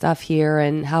processed and stuff here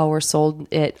and how we're sold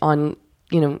it on,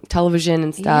 television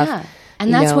and stuff. Yeah.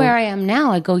 And that's where I am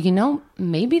now. I go,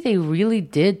 maybe they really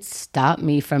did stop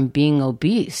me from being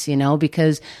obese,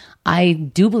 because I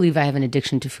do believe I have an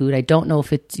addiction to food. I don't know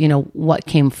if it's, what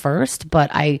came first,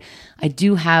 but I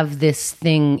do have this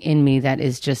thing in me that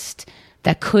is just,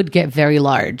 that could get very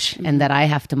large and that I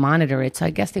have to monitor it. So I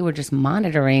guess they were just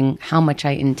monitoring how much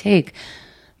I intake.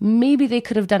 Maybe they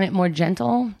could have done it more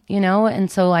gentle,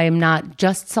 and so I am not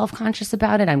just self-conscious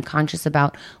about it. I'm conscious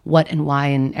about what and why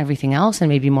and everything else, and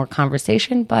maybe more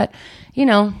conversation. But,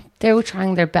 they were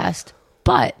trying their best.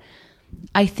 But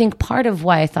I think part of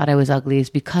why I thought I was ugly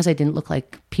is because I didn't look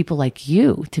like people like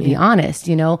you, to be honest.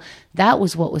 That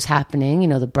was what was happening.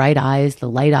 The bright eyes, the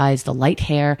light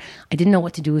hair. I didn't know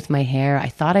what to do with my hair. I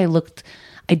thought I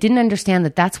I didn't understand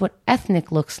that that's what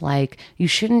ethnic looks like. You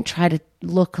shouldn't try to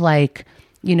look like,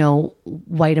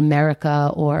 white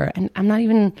America and I'm not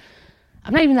even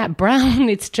that brown.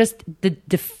 It's just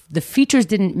the features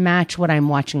didn't match what I'm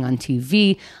watching on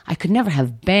TV. I could never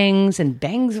have bangs, and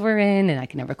bangs were in, and I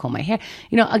could never comb my hair.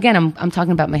 Again, I'm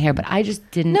talking about my hair, but I just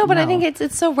didn't No, but know. I think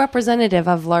it's so representative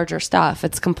of larger stuff.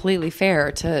 It's completely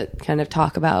fair to kind of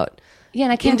talk about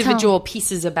and I can't individual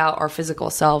pieces about our physical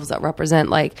selves that represent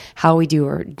like how we do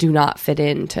or do not fit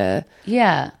into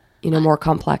more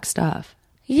complex stuff.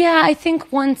 Yeah, I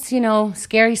think once,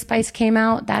 Scary Spice came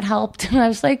out, that helped. And I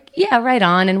was like, yeah, right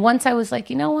on. And once I was like,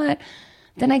 you know what?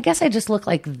 Then I guess I just look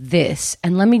like this.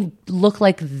 And let me look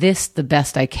like this the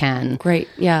best I can. Great.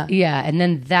 Yeah. Yeah. And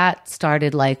then that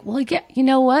started like, well, yeah, you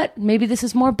know what? Maybe this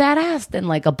is more badass than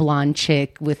like a blonde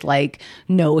chick with like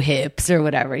no hips or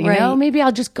whatever. You know, maybe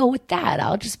I'll just go with that.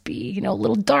 I'll just be, a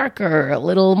little darker, a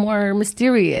little more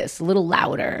mysterious, a little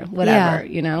louder, whatever,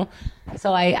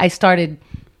 So I started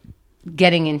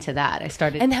getting into that.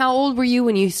 And how old were you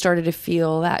when you started to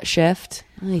feel that shift?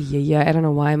 Yeah. I don't know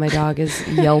why my dog is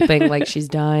yelping like she's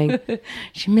dying.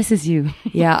 She misses you.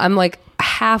 Yeah. I'm like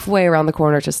halfway around the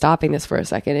corner to stopping this for a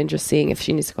second and just seeing if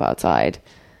she needs to go outside.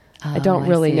 I don't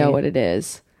really know what it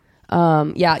is.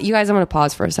 Yeah, you guys, I'm going to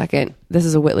pause for a second. This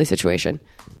is a Whitley situation.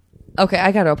 Okay.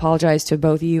 I got to apologize to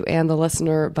both you and the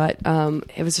listener, but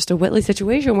it was just a Whitley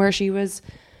situation where she was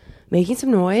making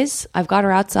some noise. I've got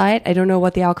her outside. I don't know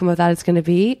what the outcome of that is going to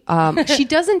be. She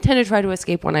doesn't tend to try to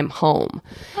escape when I'm home.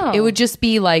 Oh. It would just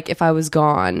be like if I was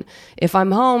gone. If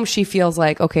I'm home, she feels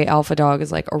like, okay, Alpha Dog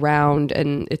is like around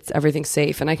and everything's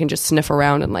safe and I can just sniff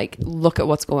around and like look at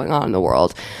what's going on in the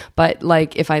world. But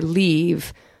like if I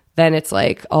leave, then it's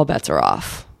like all bets are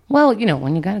off. Well,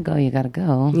 when you gotta go, you gotta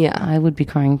go. Yeah. I would be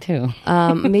crying too.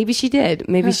 Maybe she did.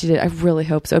 I really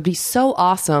hope so. It'd be so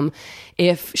awesome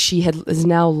if she has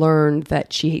now learned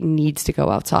that she needs to go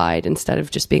outside instead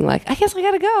of just being like, I guess I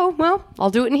gotta go. Well, I'll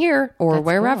do it in here or That's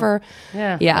wherever. Cool.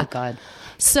 Yeah. Yeah. Oh, God.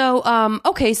 So,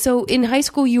 okay. So in high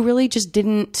school, you really just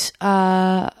didn't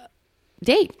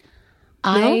date.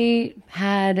 I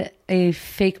had a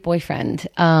fake boyfriend.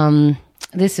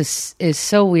 This is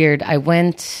so weird. I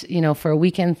went, for a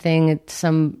weekend thing at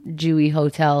some Jewy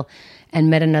hotel and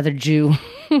met another Jew,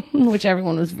 which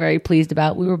everyone was very pleased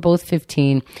about. We were both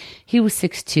 15. He was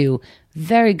 6'2",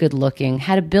 very good looking,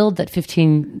 had a build that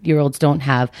 15-year-olds don't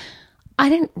have. I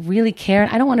didn't really care.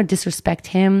 I don't want to disrespect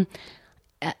him.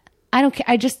 I don't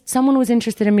care. Someone was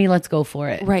interested in me. Let's go for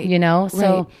it. Right.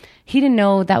 So he didn't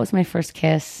know that was my first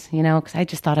kiss, because I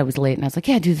just thought I was late. And I was like,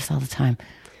 yeah, I do this all the time.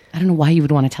 I don't know why you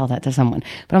would want to tell that to someone.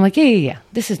 But I'm like, yeah,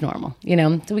 this is normal,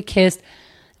 So we kissed.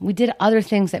 We did other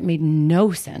things that made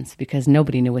no sense because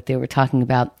nobody knew what they were talking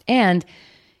about. And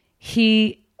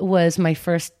he was my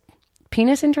first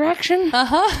penis interaction.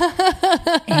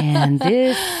 And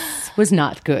this was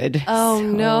not good. Oh,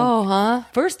 no, huh?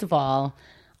 First of all,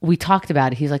 we talked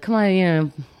about it. He's like, come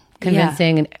on,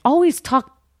 convincing. And always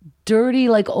talked dirty,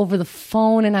 like over the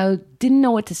phone, and I didn't know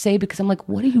what to say because I'm like,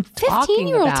 what are you talking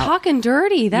 15-year-old about? talking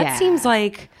dirty. That seems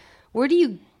like where do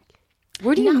you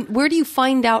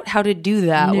find out how to do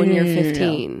that when you're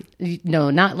 15? No,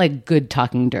 not like good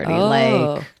talking dirty,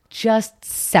 like just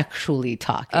sexually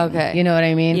talking. Okay. You know what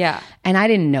I mean? Yeah. And I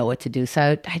didn't know what to do.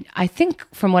 So I think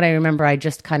from what I remember, I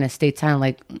just kind of stayed silent,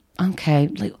 like, okay,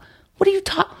 like, what are you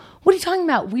talking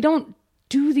about? We don't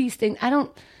do these things. I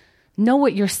don't know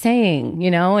what you're saying,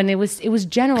 and it was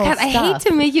general God, stuff. I hate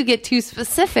to make you get too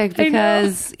specific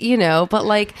because, but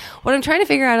like what I'm trying to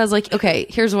figure out is like, okay,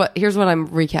 here's what I'm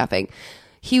recapping.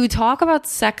 He would talk about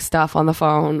sex stuff on the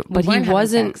phone, but he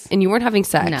wasn't, and you weren't having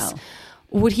sex. No.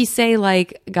 Would he say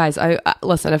like, guys, I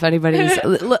listen, if anybody's,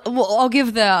 I'll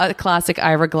give the classic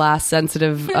Ira Glass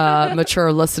sensitive,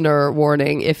 mature listener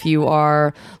warning. If you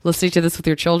are listening to this with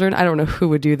your children, I don't know who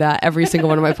would do that. Every single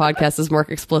one of my podcasts is more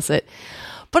explicit.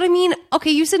 But I mean,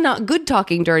 okay, you said not good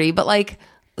talking dirty, but like,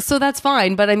 so that's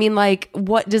fine. But I mean, like,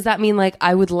 what does that mean? Like,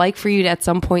 I would like for you to at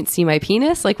some point see my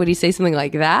penis? Like, would he say something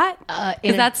like that?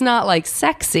 Because that's not like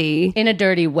sexy in a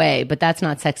dirty way, but that's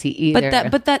not sexy either.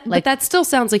 But that still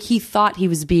sounds like he thought he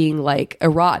was being like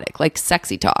erotic, like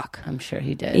sexy talk. I'm sure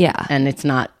he did. Yeah, and it's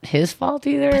not his fault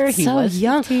either. He was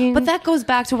young. 15. But that goes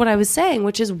back to what I was saying,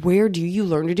 which is where do you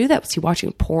learn to do that? Was he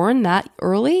watching porn that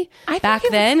early? Back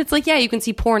then, it's like, yeah, you can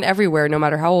see porn everywhere, no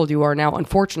matter how old you are now.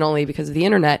 Unfortunately, because of the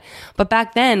internet. But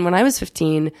back then, when I was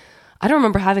 15, I don't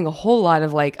remember having a whole lot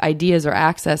of like ideas or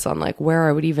access on like where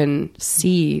I would even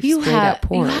see straight up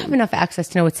porn. You have enough access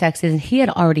to know what sex is. And he had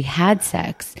already had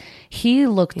sex. He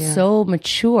looked so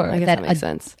mature that makes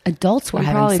sense. Adults were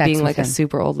having probably sex being with like him. A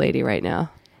super old lady right now.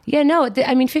 Yeah, no,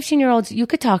 I mean, 15-year-olds, you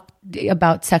could talk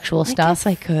about sexual stuff. Guess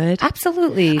I could.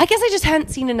 Absolutely. I guess I just hadn't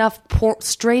seen enough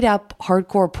straight up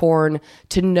hardcore porn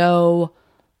to know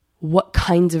what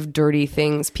kinds of dirty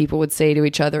things people would say to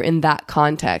each other in that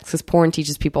context. Because porn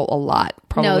teaches people a lot,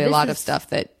 probably a lot of stuff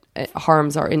that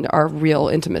harms our real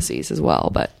intimacies as well.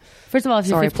 But first of all, if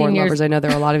you're 15 porn years, lovers, I know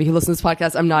there are a lot of you who listen to this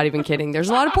podcast. I'm not even kidding. There's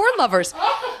a lot of porn lovers.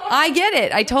 I get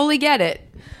it. I totally get it.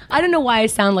 I don't know why I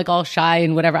sound like all shy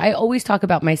and whatever. I always talk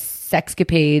about my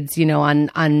sexcapades,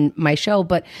 on my show,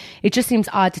 but it just seems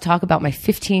odd to talk about my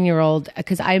 15-year-old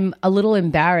because I'm a little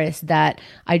embarrassed that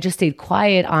I just stayed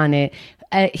quiet on it.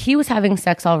 He was having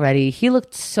sex already. He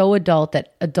looked so adult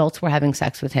that adults were having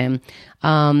sex with him.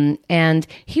 And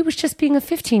he was just being a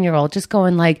 15-year-old, just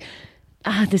going like,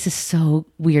 this is so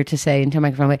weird to say into a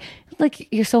microphone. Like,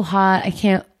 you're so hot. I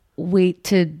can't wait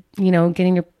to, get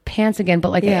in your pants again.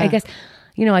 But like, I guess,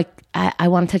 I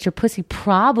want to touch your pussy.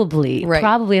 Probably.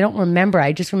 I don't remember.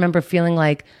 I just remember feeling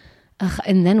like, ugh,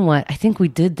 and then what? I think we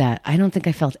did that. I don't think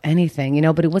I felt anything,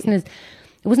 but it wasn't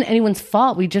anyone's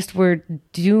fault. We just were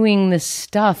doing this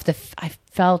stuff that I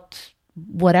felt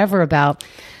whatever about.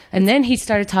 And then he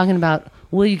started talking about,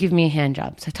 will you give me a hand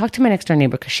job? So I talked to my next door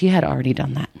neighbor because she had already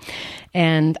done that.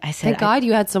 And I said, thank God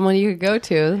you had someone you could go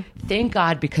to. Thank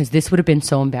God, because this would have been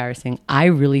so embarrassing. I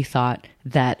really thought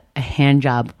that a hand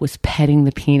job was petting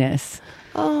the penis.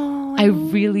 Oh, I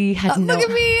really had no... Look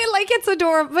at me, like it's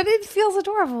adorable, but it feels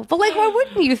adorable. But like, why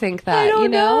wouldn't you think that? I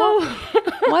don't know.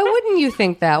 Why wouldn't you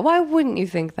think that? Why wouldn't you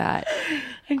think that?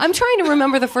 I'm trying to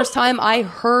remember the first time I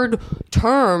heard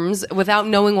terms without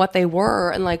knowing what they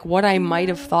were and like what I might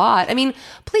have thought. I mean,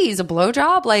 please, a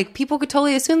blowjob? Like people could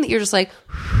totally assume that you're just like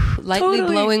lightly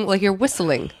blowing, like you're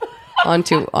whistling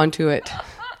onto it.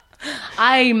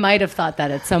 I might have thought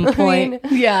that at some point.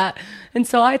 Yeah. And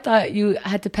so I thought you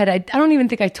had to pet. I don't even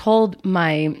think I told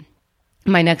my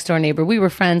next door neighbor. We were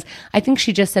friends. I think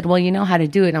she just said, well, you know how to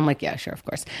do it. And I'm like, yeah, sure, of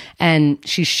course. And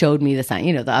she showed me the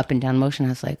sign, the up and down motion. I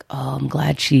was like, oh, I'm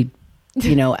glad she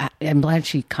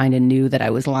kind of knew that I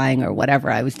was lying or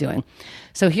whatever I was doing.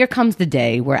 So here comes the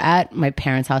day. We're at my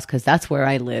parents' house because that's where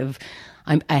I live.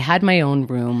 I had my own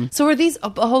room. So are these,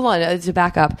 hold on, to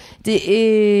back up.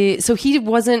 So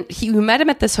you met him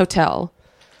at this hotel.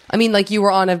 I mean, like you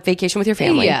were on a vacation with your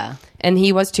family. Yeah. And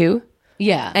he was too?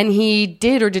 Yeah. And he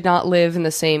did or did not live in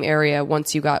the same area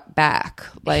once you got back?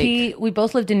 Like we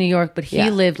both lived in New York, but he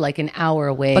lived like an hour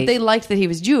away. But they liked that he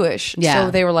was Jewish. Yeah.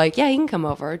 So they were like, yeah, he can come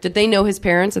over. Did they know his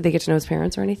parents? Did they get to know his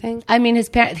parents or anything? I mean,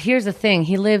 here's the thing.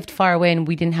 He lived far away and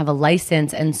we didn't have a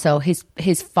license. And so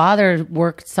his father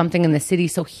worked something in the city.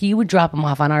 So he would drop him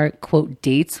off on our, quote,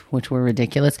 dates, which were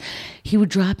ridiculous. He would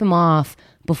drop him off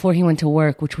before he went to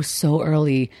work, which was so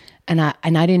early. And I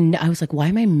was like, why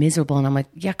am I miserable? And I'm like,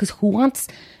 yeah, because who wants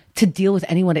to deal with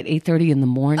anyone at 8:30 in the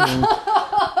morning?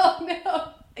 Oh,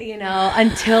 no.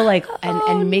 Until like,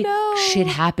 and make shit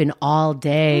happen all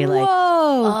day. Like,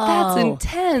 whoa, that's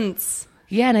intense.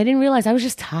 Yeah, and I didn't realize I was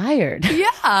just tired.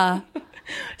 Yeah.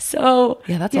 So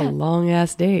yeah, that's a long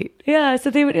ass date. Yeah,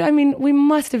 so we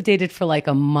must have dated for like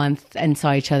a month and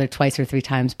saw each other twice or three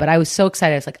times. But I was so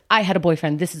excited. I was like, I had a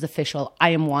boyfriend. This is official. I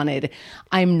am wanted.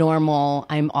 I'm normal.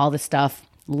 I'm all the stuff.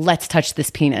 Let's touch this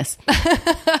penis.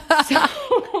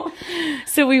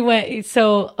 So we went.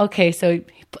 So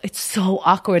it's so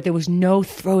awkward. There was no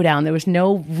throwdown. There was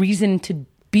no reason to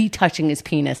be touching his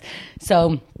penis.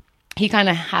 So he kind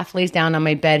of half lays down on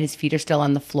my bed. His feet are still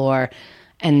on the floor.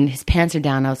 And his pants are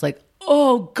down. I was like,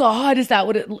 oh God, is that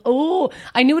what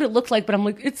I knew what it looked like, but I'm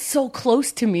like, it's so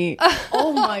close to me.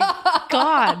 Oh my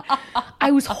God. I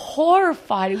was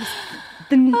horrified.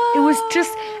 It was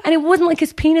just, and it wasn't like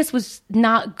his penis was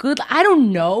not good. I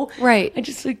don't know. Right. I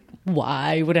just like,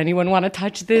 why would anyone want to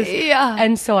touch this? Yeah.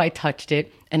 And so I touched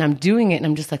it and I'm doing it and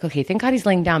I'm just like, okay, thank God he's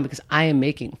laying down because I am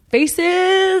making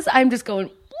faces. I'm just going,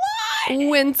 what?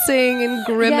 Wincing and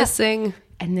grimacing. Yeah.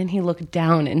 And then he looked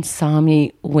down and saw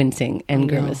me wincing and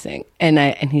grimacing. And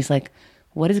he's like,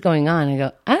 what is going on? I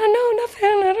go, I don't know,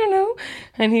 nothing, I don't know.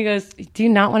 And he goes, do you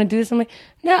not want to do this? I'm like,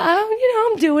 no,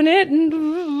 I'm doing it.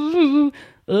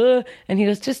 And he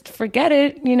goes, just forget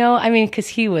it, I mean, because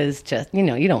he was just,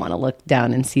 you don't want to look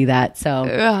down and see that.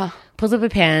 So pulls up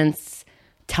his pants,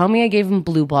 tell me I gave him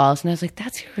blue balls. And I was like,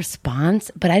 that's your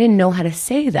response? But I didn't know how to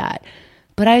say that.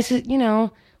 But I just,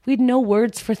 we had no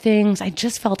words for things. I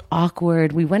just felt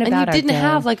awkward. We went about our day. And you didn't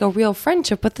have like a real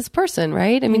friendship with this person,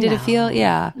 right? I mean, did it feel,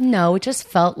 yeah. No, it just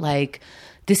felt like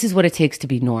this is what it takes to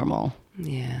be normal.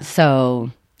 Yeah. So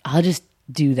I'll just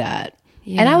do that.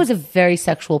 Yeah. And I was a very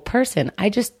sexual person. I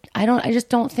just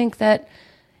don't think that,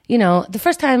 the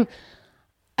first time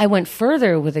I went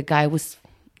further with a guy was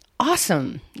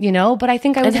awesome, but I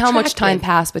think I was And how much attracted. time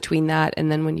passed between that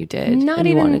and then when you did? Not and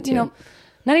you even, wanted to?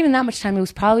 not even that much time. It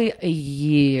was probably a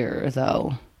year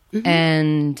though.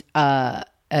 And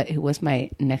it was my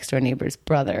next door neighbor's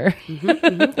brother. Keep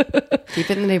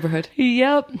it in the neighborhood.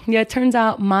 Yep. Yeah, it turns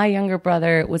out my younger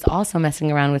brother was also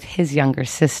messing around with his younger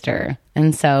sister.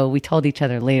 And so we told each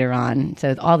other later on.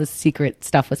 So all this secret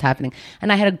stuff was happening.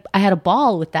 And I had a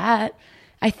ball with that.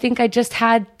 I think I just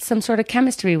had some sort of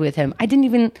chemistry with him. I didn't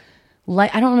even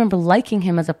I don't remember liking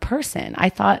him as a person. I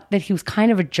thought that he was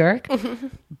kind of a jerk,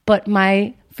 but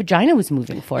my vagina was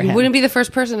moving for him. You wouldn't be the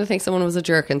first person to think someone was a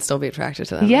jerk and still be attracted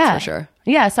to them. Yeah, that's for sure.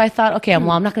 Yeah, so I thought, okay,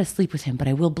 well, I'm not going to sleep with him, but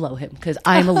I will blow him because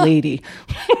I'm a lady.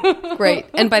 Great.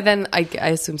 And by then, I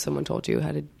assume someone told you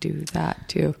how to do that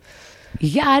too.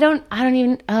 Yeah, I don't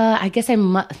even. I guess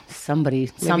somebody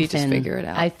Maybe something. you just figure it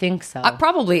out. I think so.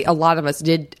 Probably a lot of us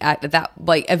did at that.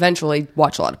 Like eventually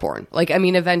watch a lot of porn. Like I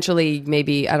mean, eventually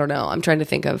maybe I don't know. I'm trying to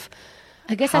think of.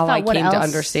 I guess how I thought came to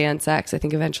understand sex. I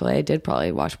think eventually I did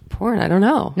probably watch porn. I don't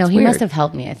know. No, It's he weird. must have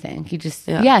helped me. I think he just.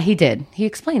 Yeah, he did. He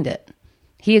explained it.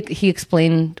 He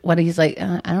explained what he's like.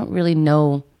 I don't really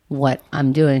know what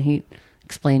I'm doing. He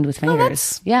explained with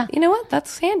fingers. Yeah, You know what?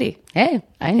 That's handy. hey,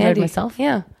 I enjoyed Handy. myself.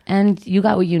 Yeah. And you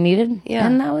got what you needed. Yeah.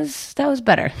 And that was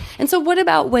better. And so what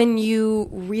about when you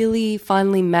really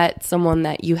finally met someone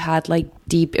that you had like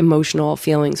deep emotional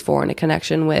feelings for and a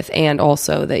connection with, and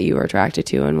also that you were attracted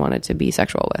to and wanted to be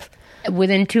sexual with?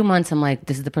 Within 2 months, I'm like,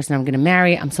 this is the person I'm going to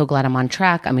marry. I'm so glad I'm on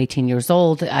track. I'm 18 years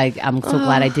old. I'm so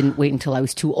glad I didn't wait until I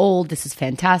was too old. This is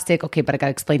fantastic. Okay, but I got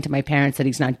to explain to my parents that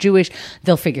he's not Jewish.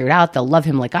 They'll figure it out. They'll love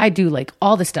him like I do. Like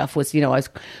all the stuff was, I was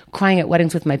crying at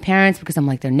weddings with my parents because I'm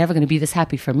like, they're never going to be this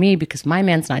happy for me because my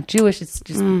man's not Jewish. It's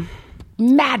just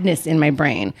madness in my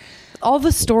brain. All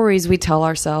the stories we tell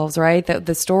ourselves, right?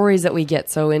 The stories that we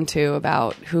get so into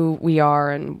about who we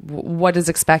are and what is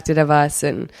expected of us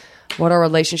and what our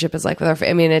relationship is like with our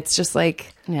I mean, it's just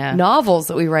like novels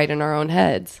that we write in our own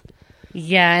heads.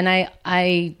 Yeah, and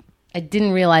I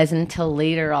didn't realize until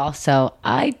later also,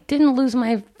 I didn't lose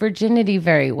my virginity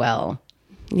very well.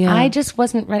 Yeah. I just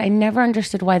wasn't ready. I never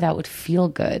understood why that would feel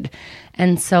good.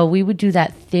 And so we would do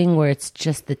that thing where it's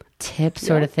just the tip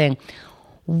sort of thing.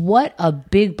 What a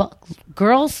big...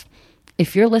 Girls,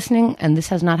 if you're listening and this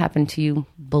has not happened to you,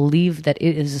 believe that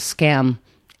it is a scam.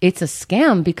 It's a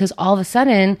scam because all of a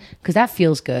sudden, because that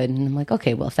feels good. And I'm like,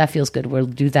 okay, well, if that feels good, we'll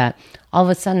do that. All of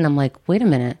a sudden, I'm like, wait a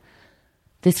minute.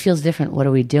 This feels different. What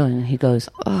are we doing? And he goes,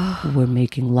 we're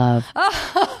making love.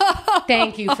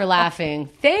 Thank you for laughing.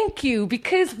 Thank you.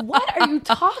 Because what are you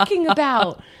talking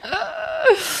about?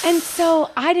 And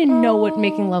so I didn't know what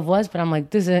making love was, but I'm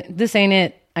like, this ain't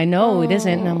it. I know it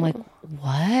isn't. And I'm like,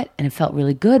 what? And it felt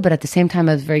really good. But at the same time,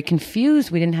 I was very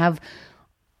confused. We didn't have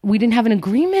an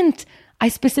agreement. I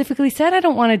specifically said I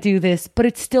don't want to do this, but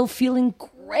it's still feeling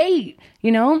great,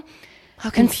 How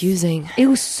confusing. And it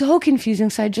was so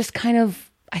confusing. So I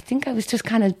think I was just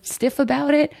kind of stiff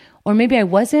about it, or maybe I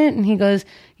wasn't. And he goes,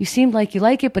 you seemed like you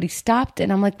like it, but he stopped.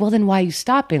 And I'm like, well, then why are you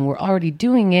stopping? We're already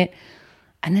doing it.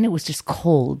 And then it was just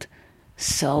cold.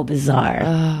 So bizarre.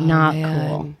 Not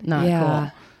cool. Not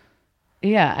cool.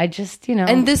 Yeah, I just,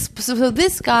 And this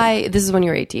guy, this is when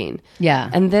you're 18. Yeah.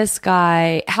 And this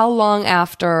guy, how long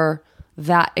after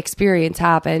that experience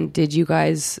happened did you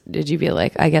be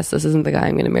like, I guess this isn't the guy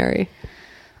I'm going to marry?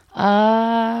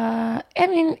 I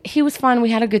mean, he was fun. We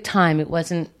had a good time. It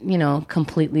wasn't,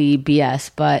 completely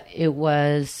BS, but it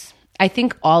was, I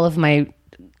think all of my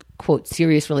quote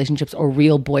serious relationships or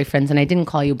real boyfriends, and I didn't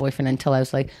call you a boyfriend until I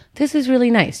was like, this is really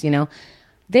nice,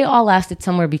 they all lasted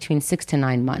somewhere between 6 to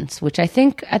 9 months, which I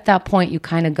think at that point you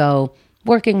kind of go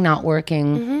working, not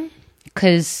working,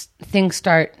 because things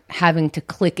start having to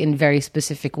click in very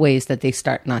specific ways that they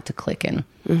start not to click in.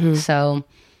 So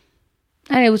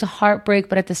and it was a heartbreak,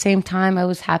 but at the same time, I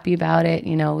was happy about it.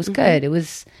 It was good. It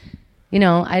was,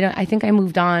 I think I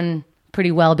moved on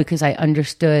pretty well because I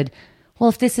understood, well,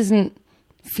 if this isn't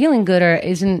feeling good or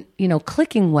isn't,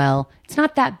 clicking well, it's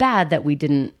not that bad that we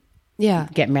didn't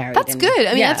get married. That's good.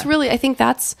 I mean, that's really, I think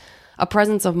that's a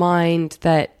presence of mind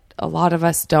that a lot of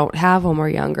us don't have when we're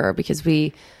younger because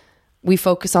we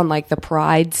focus on like the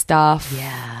pride stuff,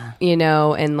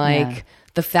 and like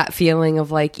that feeling of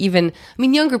like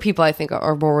younger people I think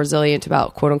are more resilient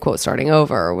about quote unquote starting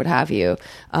over or what have you.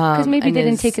 Because maybe they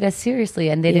didn't take it as seriously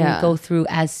and they didn't go through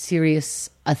as serious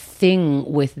a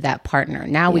thing with that partner.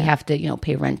 Now we have to,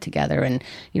 pay rent together and,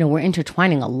 we're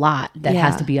intertwining a lot that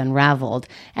has to be unraveled.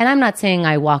 And I'm not saying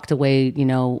I walked away,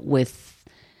 with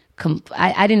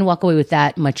I didn't walk away with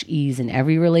that much ease in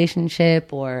every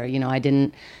relationship or, I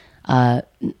didn't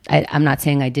I'm not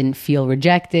saying I didn't feel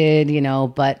rejected,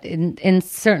 but in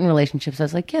certain relationships, I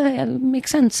was like, yeah, it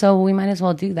makes sense. So we might as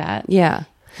well do that. Yeah.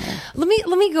 Let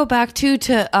me go back to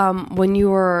when you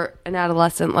were an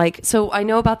adolescent. Like, so I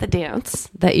know about the dance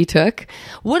that you took.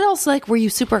 What else, like, were you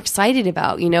super excited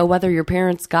about? Whether your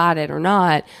parents got it or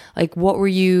not. Like, what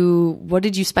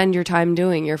did you spend your time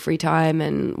doing, your free time,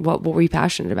 and what were you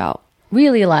passionate about?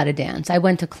 Really a lot of dance. I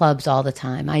went to clubs all the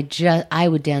time. I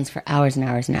would dance for hours and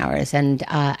hours and hours. And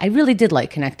I really did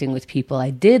like connecting with people.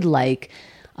 I did like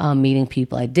meeting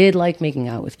people. I did like making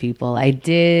out with people. I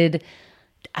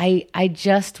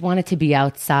just wanted to be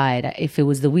outside. If it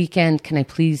was the weekend, can I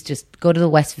please just go to the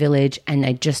West Village, and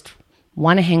I just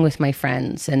want to hang with my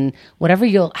friends, and whatever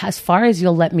as far as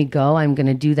you'll let me go, I'm going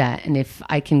to do that. And if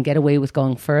I can get away with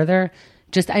going further,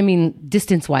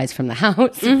 distance wise from the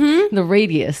house, the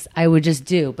radius, I would just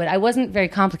do. But I wasn't very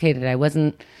complicated. There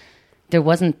wasn't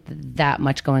that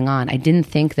much going on. I didn't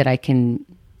think that I can,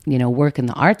 work in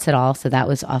the arts at all. So that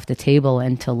was off the table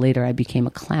until later I became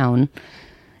a clown.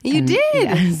 You did?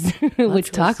 Yes. Let's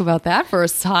talk about that for a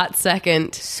hot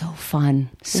second. So fun.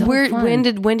 When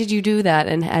did you do that,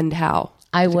 and how?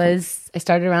 I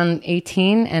started around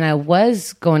 18, and I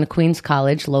was going to Queens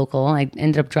College, local. I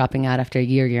ended up dropping out after a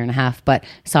year and a half, but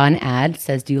saw an ad,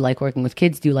 says, do you like working with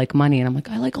kids? Do you like money? And I'm like,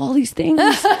 I like all these things.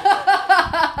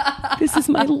 This is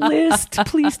my list.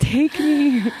 Please take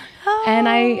me. And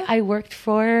I worked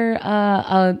for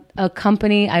a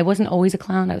company. I wasn't always a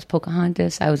clown. I was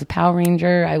Pocahontas. I was a Power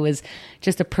Ranger. I was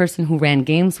just a person who ran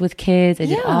games with kids. I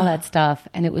did all that stuff,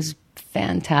 and it was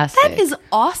fantastic. That is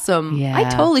awesome. Yeah. I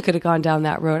totally could have gone down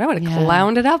that road. I would have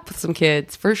clowned it up with some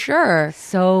kids for sure.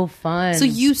 So fun. So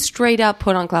you straight up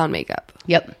put on clown makeup.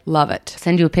 Yep. Love it.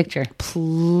 Send you a picture.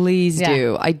 Please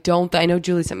do. I know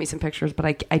Julie sent me some pictures, but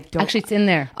I don't. Actually, it's in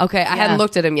there. Okay. I hadn't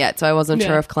looked at him yet, so I wasn't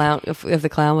sure if the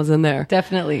clown was in there.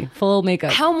 Definitely. Full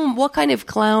makeup. What kind of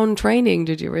clown training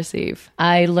did you receive?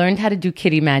 I learned how to do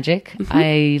kitty magic.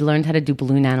 I learned how to do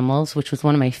balloon animals, which was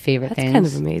one of my favorite things. That's kind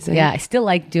of amazing. Yeah. I still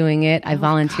like doing it. I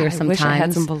volunteer sometimes. I wish I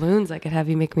had some balloons. I could have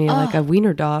you make me like a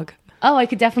wiener dog. Oh, I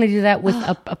could definitely do that with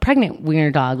a pregnant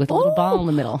wiener dog with a little ball in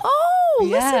the middle. Oh,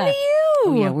 listen to you.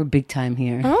 Oh, yeah, we're big time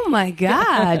here. Oh my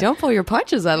God. Don't pull your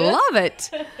punches. I love it.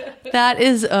 That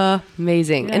is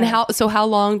amazing. Yeah. And how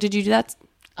long did you do that?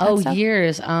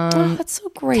 Years. That's so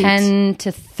great. 10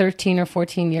 to 13 or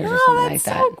 14 years or something like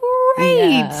that. That's so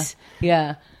great.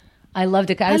 Yeah. I loved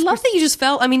it. I love that you just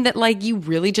felt, that like you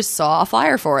really just saw a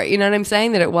flyer for it. You know what I'm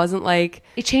saying? That it wasn't like...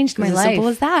 It changed my life. As simple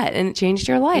as that. And it changed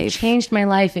your life. It changed my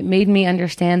life. It made me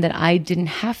understand that I didn't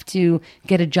have to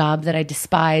get a job that I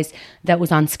despised, that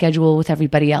was on schedule with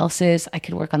everybody else's. I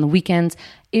could work on the weekends.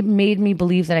 It made me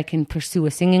believe that I can pursue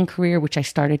a singing career, which I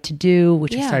started to do,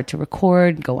 which I started to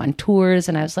record, go on tours.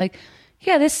 And I was like,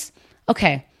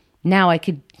 okay, now I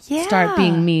could start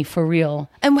being me for real.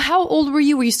 And how old were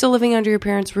you? Were you still living under your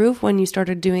parents' roof when you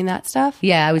started doing that stuff?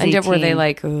 Yeah, I was 18. Were they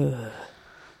like, ugh?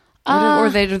 Or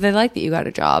did they like that you got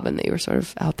a job and that you were sort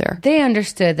of out there? They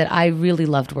understood that I really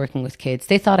loved working with kids.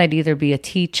 They thought I'd either be a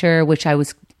teacher, which I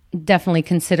was definitely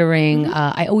considering.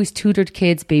 I always tutored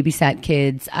kids, babysat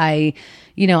kids. I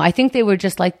think they were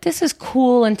just like, this is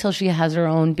cool until she has her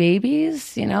own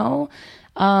babies, and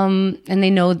they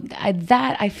know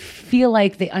that I feel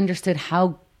like they understood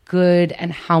how good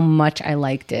and how much I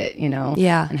liked it,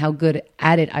 Yeah. and how good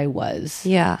at it I was.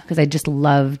 Yeah. Because I just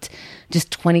loved just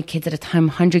 20 kids at a time,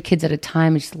 100 kids at a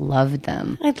time. I just loved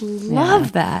them. I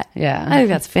love that. Yeah. I think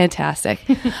that's fantastic.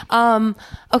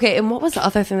 Okay. And what was the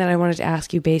other thing that I wanted to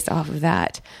ask you based off of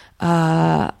that?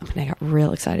 I got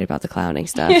real excited about the clowning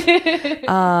stuff.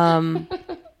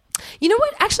 You know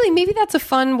what? Actually, maybe that's a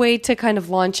fun way to kind of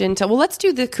launch into. Well, let's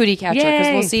do the cootie catcher because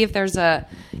we'll see if there's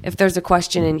a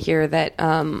question in here that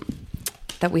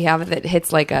that we have that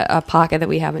hits like a pocket that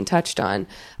we haven't touched on.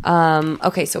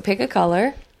 Okay, so pick a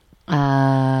color.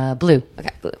 Blue.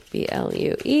 Okay, blue.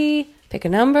 BLUE. Pick a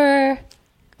number.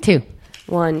 2.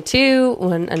 1, 2.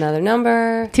 Another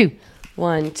number. 2.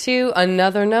 1, 2.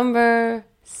 Another number.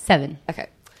 7. Okay.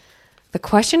 The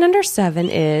question under 7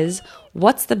 is,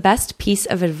 what's the best piece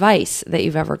of advice that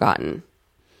you've ever gotten?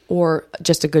 Or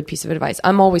just a good piece of advice.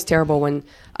 I'm always terrible when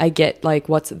I get like,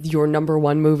 what's your number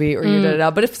one movie or your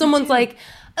da-da-da. But if someone's like,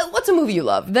 what's a movie you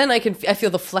love? Then I feel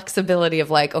the flexibility of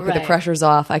like, okay, the pressure's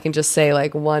off. I can just say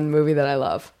like one movie that I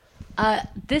love.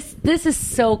 This is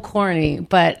so corny,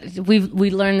 but we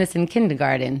learned this in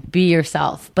kindergarten. Be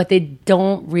yourself, but they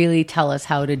don't really tell us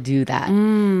how to do that.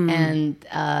 And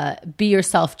be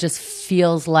yourself just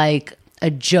feels like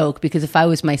a joke because if I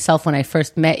was myself when I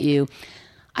first met you,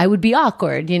 I would be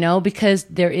awkward, because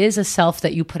there is a self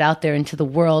that you put out there into the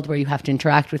world where you have to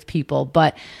interact with people,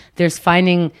 but there's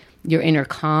finding your inner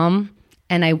calm.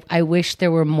 And I wish there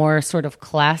were more sort of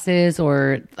classes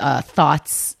or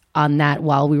thoughts on that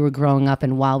while we were growing up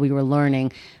and while we were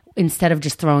learning, instead of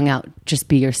just throwing out, just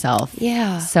be yourself.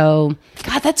 Yeah. So,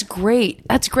 God, that's great.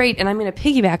 That's great. And I'm going to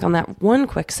piggyback on that one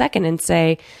quick second and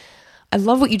say, I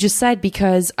love what you just said,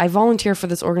 because I volunteer for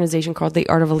this organization called the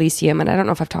Art of Elysium. And I don't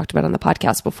know if I've talked about it on the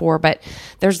podcast before, but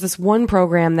there's this one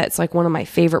program that's like one of my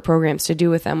favorite programs to do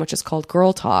with them, which is called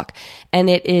Girl Talk. And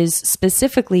it is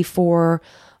specifically for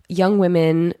young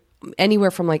women anywhere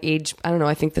from like age, I don't know,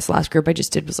 I think this last group I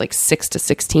just did was like 6 to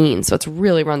 16. So it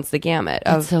really runs the gamut.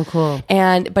 That's so cool.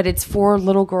 But it's for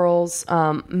little girls.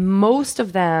 Most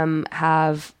of them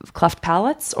have cleft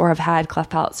palates or have had cleft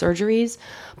palate surgeries,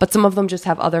 but some of them just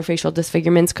have other facial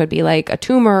disfigurements. Could be like a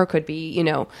tumor, could be,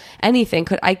 anything.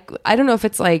 I don't know if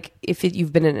it's like,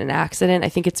 you've been in an accident. I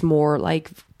think it's more like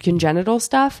congenital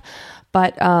stuff,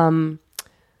 but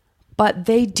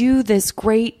they do this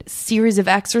great series of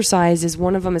exercises.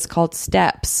 One of them is called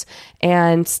STEPS,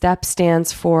 and STEPS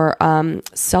stands for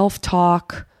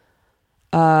self-talk,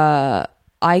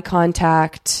 eye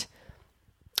contact,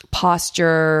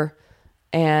 posture,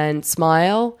 and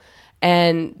smile.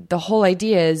 And the whole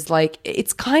idea is like,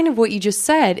 it's kind of what you just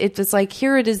said. It's like,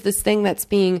 here it is, this thing that's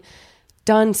being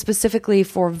done specifically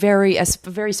for a very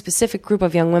specific group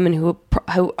of young women who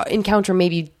encounter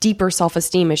maybe deeper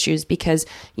self-esteem issues, because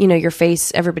your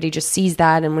face, everybody just sees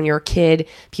that, and when you're a kid,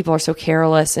 people are so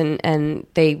careless and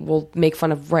they will make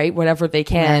fun of whatever they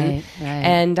can, right.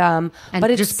 and but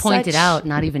it's just point it out,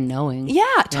 not even knowing.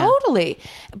 Yeah, totally.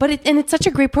 But it's such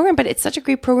a great program. But it's such a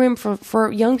great program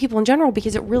for young people in general,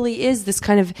 because it really is this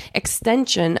kind of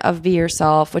extension of Be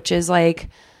Yourself, which is like,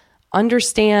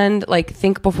 understand, like,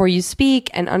 think before you speak,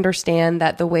 and understand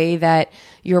that the way that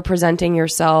you're presenting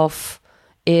yourself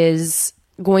is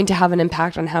going to have an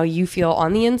impact on how you feel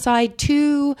on the inside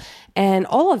too, and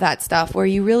all of that stuff, where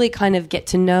you really kind of get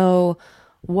to know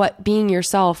what being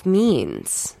yourself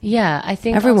means. Yeah, I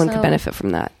think everyone could benefit from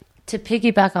that. To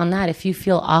piggyback on that, if you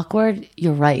feel awkward,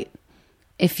 you're right.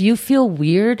 If you feel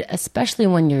weird, especially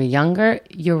when you're younger,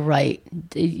 you're right.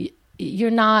 You're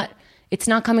not... It's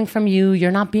not coming from you.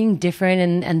 You're not being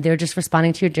different, and they're just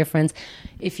responding to your difference.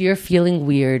 If you're feeling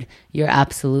weird, you're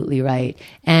absolutely right.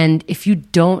 And if you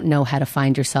don't know how to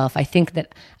find yourself, I think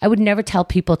that I would never tell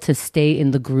people to stay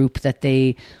in the group that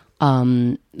they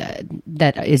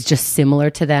that is just similar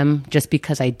to them, just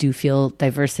because I do feel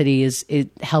diversity it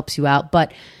helps you out.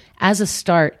 But as a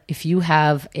start, if you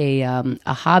have a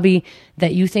hobby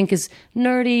that you think is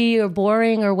nerdy or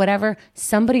boring or whatever,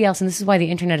 somebody else, and this is why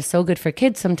the internet is so good for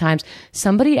kids sometimes,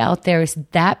 somebody out there is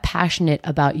that passionate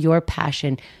about your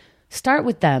passion. Start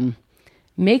with them.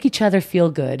 Make each other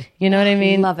feel good. You know what I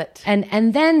mean? Love it.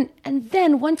 And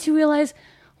then once you realize,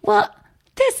 well,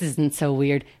 this isn't so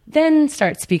weird, then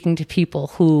start speaking to people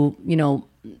who,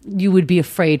 you would be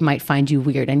afraid might find you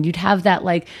weird, and you'd have that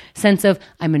like sense of,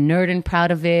 I'm a nerd and proud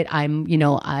of it. I'm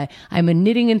a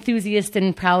knitting enthusiast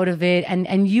and proud of it.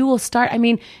 And you will start,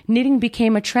 knitting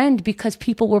became a trend because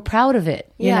people were proud of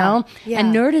it, you know? Yeah.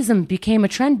 And nerdism became a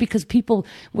trend because people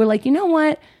were like, you know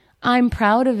what? I'm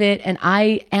proud of it, and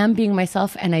I am being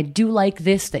myself, and I do like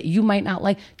this that you might not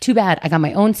like. Too bad. I got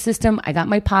my own system. I got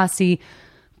my posse.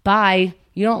 Bye.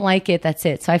 You don't like it, that's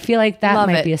it. So I feel like that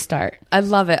might be a start. I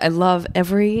love it. I love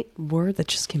every word that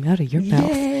just came out of your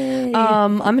mouth.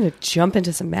 I'm going to jump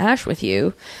into some MASH with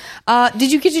you.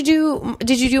 Did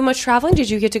you do much traveling? Did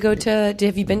you get to go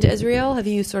have you been to Israel? Have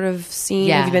you sort of seen,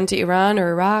 have you been to Iran or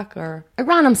Iraq or?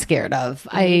 Iran I'm scared of.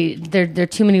 There are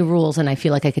too many rules, and I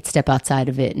feel like I could step outside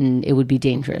of it and it would be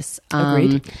dangerous.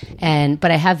 Agreed.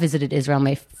 But I have visited Israel.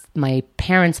 My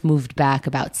parents moved back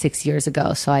about 6 years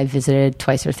ago, so I visited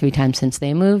twice or three times since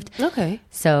they moved. Okay.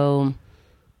 So,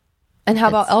 and how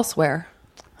about elsewhere?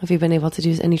 Have you been able to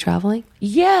do any traveling?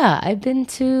 Yeah, I've been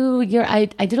to I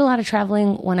did a lot of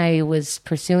traveling when I was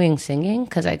pursuing singing,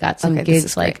 because I got some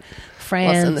gigs like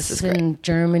France and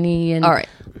Germany and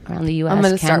around the U.S. I'm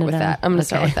going to start with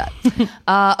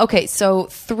that. Okay, so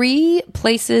 3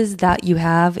 places that you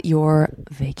have your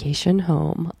vacation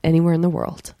home anywhere in the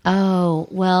world. Oh,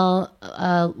 well,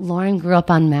 Lauren grew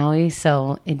up on Maui,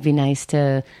 so it'd be nice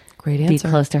to be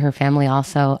close to her family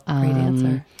also. Great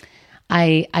answer.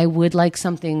 I would like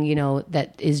something,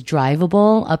 that is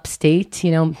drivable upstate,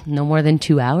 no more than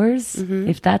 2 hours,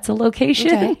 if that's a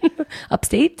location. Okay.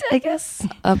 Upstate, I guess.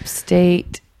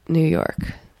 Upstate New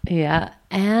York. Yeah.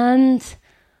 And,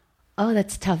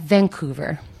 that's tough.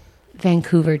 Vancouver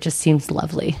just seems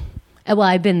lovely. Well,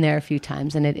 I've been there a few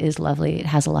times, and it is lovely. It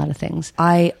has a lot of things.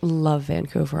 I love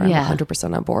Vancouver. I'm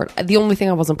 100% on board. The only thing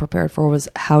I wasn't prepared for was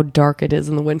how dark it is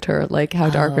in the winter, like how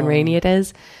dark and rainy it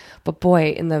is. But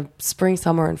boy, in the spring,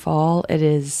 summer, and fall, it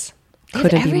is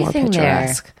couldn't be more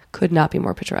picturesque. There. Could not be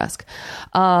more picturesque.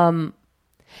 God,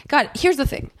 here's the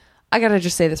thing. I gotta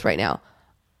just say this right now.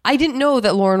 I didn't know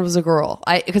that Lauren was a girl.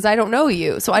 Because I don't know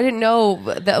you, so I didn't know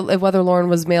that whether Lauren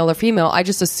was male or female. I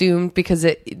just assumed because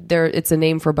it's a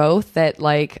name for both that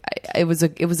like it was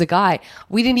a guy.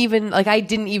 We didn't even I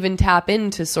didn't even tap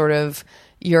into sort of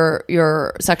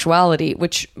your sexuality,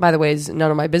 which by the way is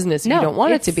none of my business. If you don't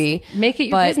want it to be. Make it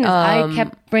your business. I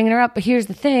kept bringing her up, but here's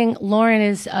the thing: Lauren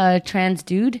is a trans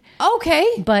dude. Okay,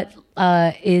 but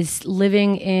is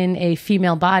living in a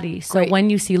female body. So when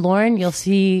you see Lauren, you'll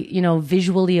see,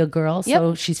 visually a girl.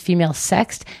 So she's female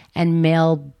sexed and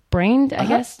male brained, I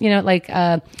guess.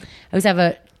 I always have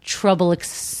a trouble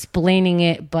explaining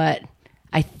it, but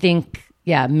I think,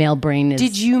 male brain is...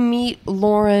 Did you meet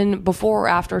Lauren before or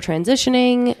after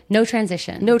transitioning? No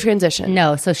transition. No transition.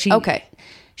 No. So she... Okay.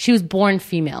 She was born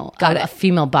female, a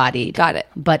female bodied. Got it.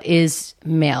 But is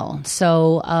male.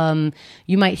 So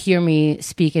you might hear me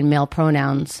speak in male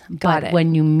pronouns. But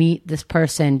when you meet this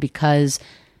person, because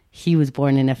he was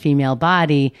born in a female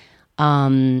body,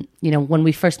 when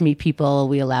we first meet people,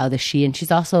 we allow the she, and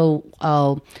she's also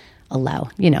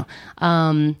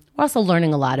we're also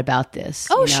learning a lot about this.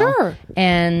 Oh, sure.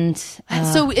 And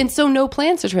so no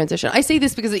plans to transition. I say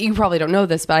this because you probably don't know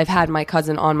this, but I've had my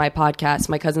cousin on my podcast.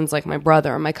 My cousin's like my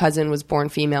brother. My cousin was born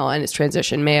female and is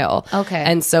transition male. Okay.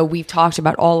 And so we've talked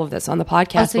about all of this on the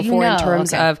podcast before in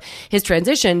terms of his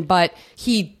transition, but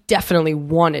he definitely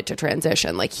wanted to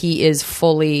transition. Like he is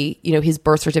fully, his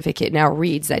birth certificate now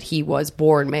reads that he was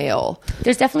born male.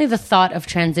 There's definitely the thought of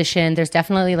transition. There's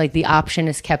definitely like the option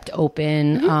is kept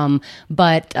open.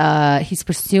 But he's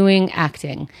pursuing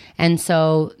acting. And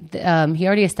so he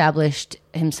already established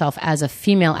himself as a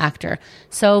female actor.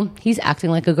 So he's acting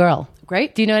like a girl.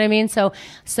 Great. Do you know what I mean? So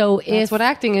that's what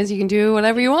acting is. You can do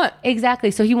whatever you want. Exactly.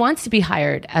 So he wants to be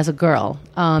hired as a girl,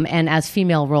 and as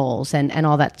female roles and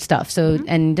all that stuff. So,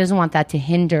 and doesn't want that to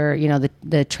hinder,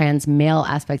 the trans male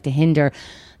aspect to hinder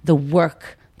the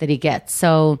work that he gets.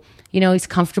 So, he's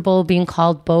comfortable being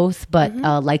called both, but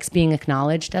likes being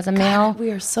acknowledged as a male. God,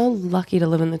 we are so lucky to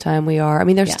live in the time we are. I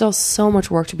mean, there's still so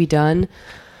much work to be done.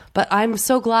 But I'm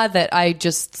so glad that I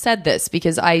just said this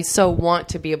because I so want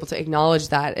to be able to acknowledge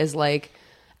that as like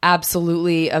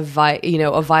absolutely a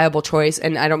viable choice.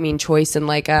 And I don't mean choice in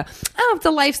like it's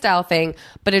a lifestyle thing,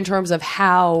 but in terms of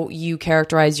how you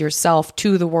characterize yourself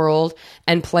to the world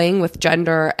and playing with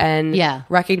gender and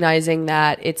recognizing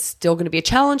that it's still going to be a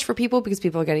challenge for people because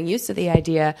people are getting used to the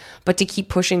idea, but to keep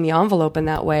pushing the envelope in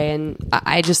that way. And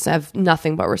I just have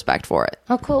nothing but respect for it.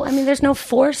 Oh, cool. I mean, there's no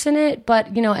force in it,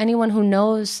 but anyone who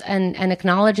knows and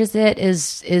acknowledges it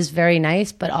is very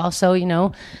nice. But also,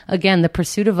 again, the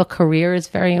pursuit of a career is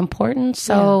very important.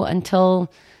 So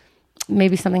until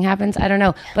maybe something happens, I don't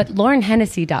know. But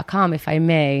LaurenHennessy.com, if I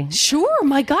may. Sure.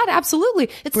 My God, absolutely.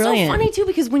 It's brilliant. So funny too,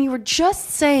 because when you were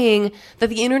just saying that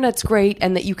the internet's great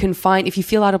and that you can find, if you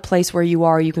feel out of place where you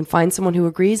are, you can find someone who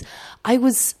agrees.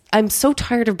 I'm so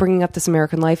tired of bringing up This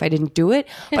American Life. I didn't do it,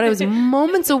 but I was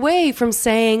moments away from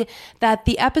saying that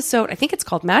the episode, I think it's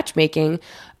called Matchmaking,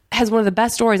 has one of the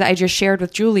best stories I just shared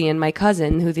with Julian, my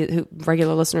cousin, who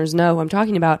regular listeners know who I'm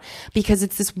talking about, because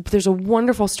there's a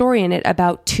wonderful story in it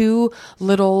about two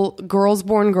little boys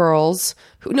born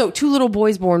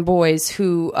boys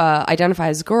who identify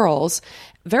as girls,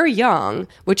 very young,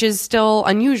 which is still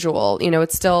unusual.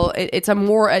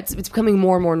 It's becoming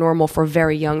more and more normal for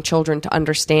very young children to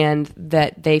understand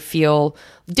that they feel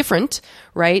different,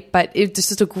 right? But it's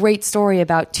just a great story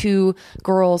about two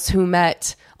girls who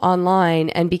met online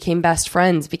and became best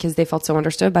friends because they felt so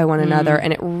understood by one another,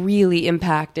 and it really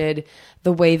impacted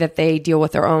the way that they deal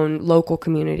with their own local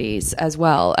communities, as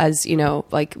well as,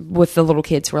 like with the little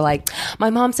kids who were like, my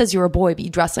mom says you're a boy but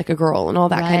you dress like a girl, and all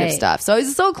that kind of stuff. So I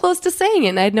was so close to saying it,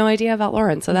 and I had no idea about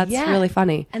Lauren, so that's really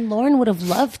funny. And Lauren would have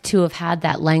loved to have had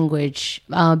that language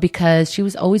because she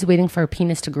was always waiting for her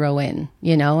penis to grow in,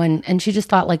 and she just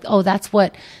thought like, oh, that's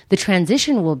what the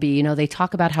transition will be. They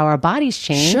talk about how our bodies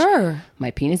change. Sure. My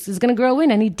penis is going to grow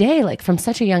in any day, like from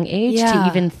such a young age to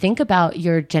even think about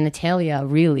your genitalia,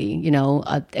 really,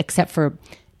 except for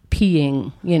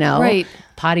peeing, right.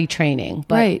 potty training.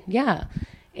 But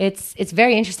it's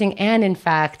very interesting. And in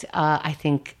fact, I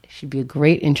think it should be a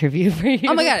great interview for you.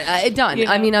 Oh my God, done.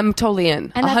 I mean, I'm totally in,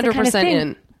 100%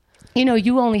 in.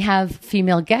 You only have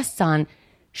female guests on.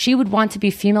 she would want to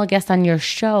be female guest on your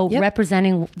show,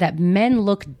 representing that men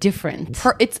look different.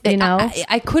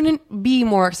 I couldn't be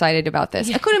more excited about this.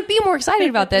 I couldn't be more excited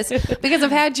about this because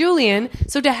I've had Julian.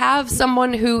 So to have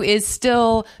someone who is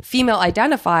still female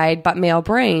identified but male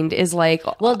brained is like,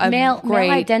 male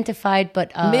identified,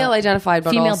 but male identified,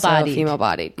 but female also bodied. female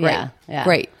bodied. Great. Yeah.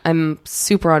 Great. I'm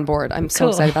super on board. I'm so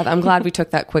excited about that. I'm glad we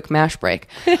took that quick mash break.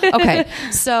 Okay.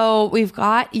 So we've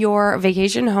got your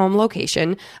vacation home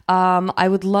location. I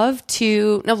would love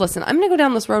to, no, listen, I'm going to go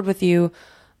down this road with you,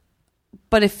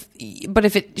 but if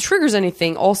it triggers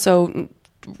anything, also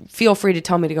feel free to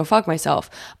tell me to go fuck myself.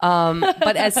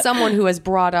 But as someone who has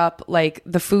brought up like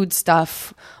the food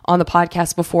stuff on the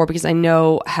podcast before, because I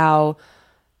know how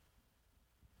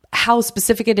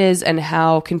specific it is and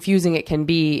how confusing it can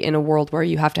be in a world where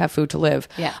you have to have food to live.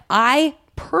 Yeah. I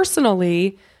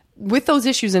personally, with those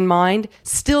issues in mind,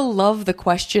 still love the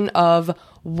question of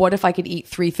what if I could eat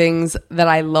 3 things that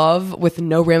I love with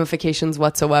no ramifications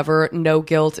whatsoever, no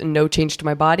guilt, and no change to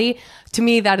my body. To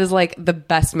me, that is like the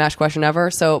best MASH question ever.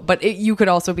 So, but you could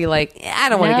also be like, I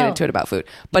don't want to get into it about food.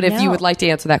 But if you would like to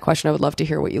answer that question, I would love to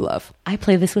hear what you love. I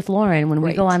play this with Lauren when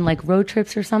we go on like road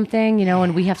trips or something, you know,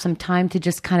 and we have some time to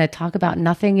just kind of talk about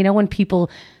nothing. You know, when people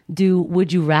do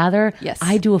Would You Rather? Yes.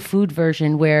 I do a food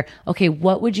version where, okay,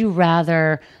 what would you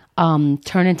rather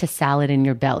turn into salad in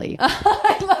your belly?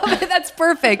 I love it. That's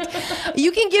perfect.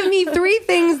 You can give me 3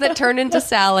 things that turn into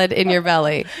salad in your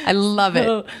belly. I love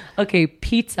it. Okay,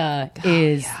 pizza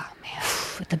is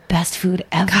the best food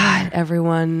ever. God,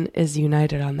 everyone is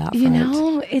united on that front. You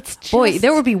know, it's just... Boy,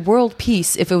 there would be world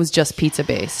peace if it was just pizza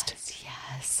based.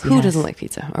 Who doesn't like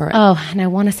pizza? All right. Oh, and I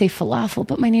want to say falafel,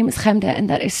 but my name is Chemda, and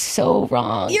that is so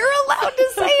wrong. You're allowed to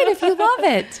say it if you love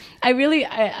it. I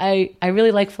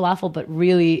really like falafel, but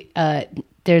really,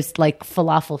 there's like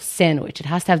falafel sandwich. It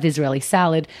has to have the Israeli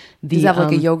salad. Does it have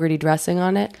like a yogurty dressing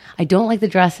on it? I don't like the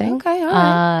dressing. Okay, all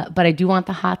right. But I do want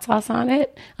the hot sauce on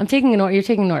it. I'm taking an order. You're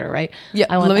taking an order, right? Yeah.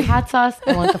 I want the hot sauce.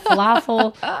 I want the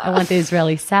falafel. I want the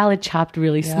Israeli salad chopped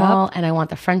really small, and I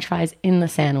want the French fries in the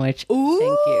sandwich. Ooh,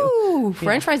 thank you.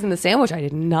 French fries in the sandwich. I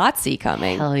did not see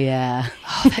coming. Hell yeah.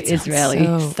 Oh, that Israeli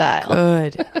so style.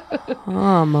 Good.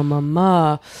 Oh,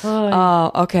 mama.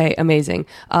 Okay, amazing.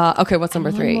 Okay, what's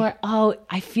number 3? Oh,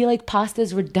 I feel like pasta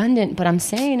is redundant, but I'm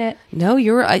saying it. No,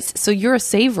 you're a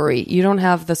savory. You don't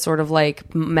have the sort of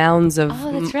like mounds of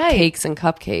that's right. cakes and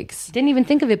cupcakes. Didn't even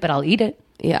think of it, but I'll eat it.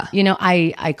 Yeah. You know,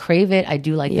 I crave it. I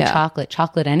do like the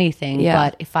chocolate anything. Yeah.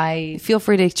 But if I... Feel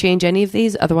free to change any of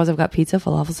these. Otherwise, I've got pizza,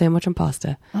 falafel sandwich, and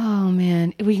pasta. Oh,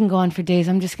 man. We can go on for days.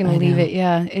 I'm just going to leave it.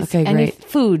 Yeah. It's okay, great.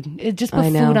 Food. Just put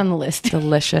food on the list.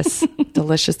 Delicious.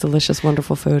 delicious,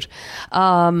 wonderful food.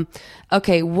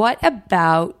 Okay, what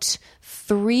about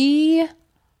 3...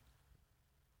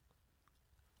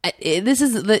 This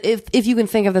is if you can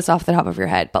think of this off the top of your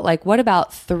head, but like, what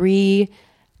about 3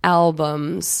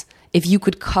 albums if you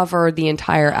could cover the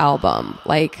entire album,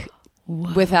 like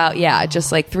without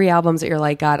just like 3 albums that you're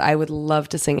like, God, I would love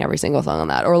to sing every single song on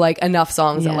that, or like enough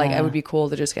songs that like it would be cool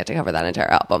to just get to cover that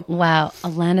entire album. Wow.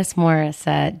 Alanis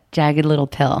Morissette, Jagged Little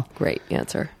Pill. Great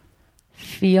answer.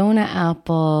 Fiona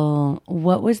Apple,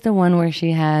 what was the one where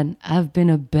she had I've been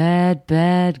a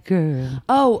bad girl?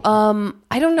 Oh,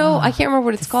 I don't know. I can't remember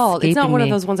what it's called. It's not one of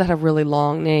me. those ones that have a really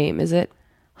long name, is it?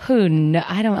 Who? No,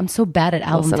 I don't. I'm so bad at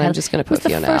album titles. I'm just going to put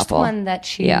Fiona Apple. What's the first one that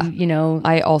she? You know,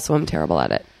 I also am terrible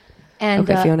at it. And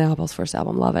okay, Fiona Apple's first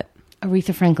album, love it.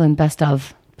 Aretha Franklin, Best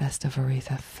of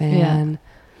Aretha,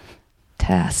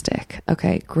 fantastic.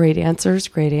 Okay, great answers.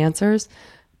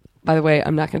 By the way,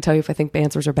 I'm not going to tell you if I think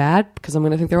answers are bad, because I'm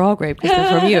going to think they're all great because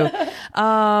they're from you.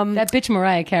 That bitch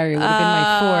Mariah Carey would have been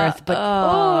my 4th,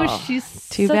 but she's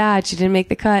too bad she didn't make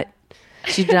the cut.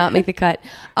 She did not make the cut.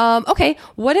 Okay,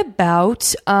 what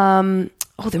about? There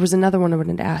was another one I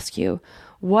wanted to ask you.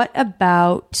 What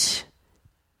about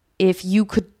if you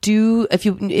could do if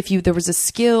you there was a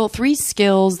skill, 3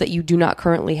 skills that you do not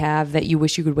currently have that you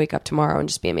wish you could wake up tomorrow and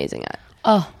just be amazing at?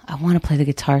 Oh, I want to play the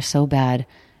guitar so bad,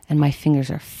 and my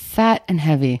fingers are fat and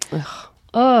heavy.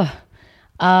 I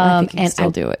think you can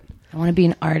still do it. I want to be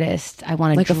an artist. I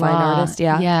want to like draw. A fine artist.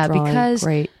 Yeah, drawing. Because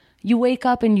great. You wake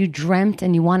up and you dreamt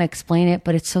and you want to explain it,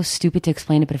 but it's so stupid to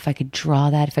explain it. But if I could draw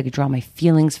that, if I could draw my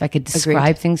feelings, if I could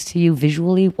describe things to you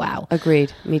visually, wow.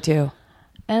 Agreed. Me too.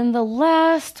 And the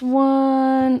last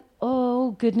one,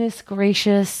 oh goodness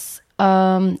gracious,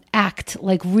 act,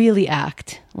 like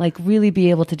really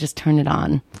be able to just turn it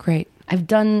on. Great. I've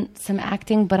done some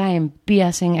acting, but I am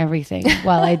BSing everything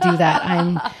while I do that.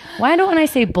 Why don't I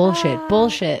say bullshit?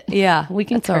 Bullshit. Yeah. We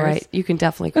can curse. All right. You can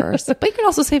definitely curse. But you can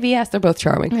also say BS. They're both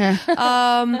charming.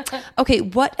 Yeah. Okay.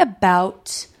 What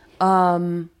about,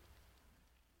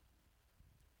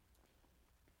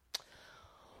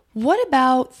 What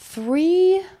about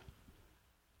 3?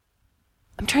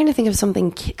 I'm trying to think of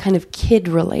something kind of kid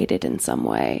related in some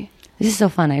way. This is so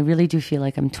fun. I really do feel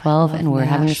like I'm 12 and we're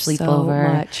having a sleepover.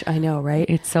 So much. I know, right?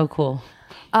 It's so cool.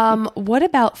 What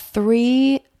about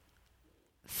 3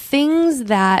 things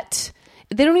that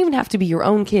they don't even have to be your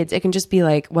own kids? It can just be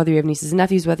like whether you have nieces and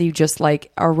nephews, whether you just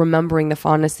like are remembering the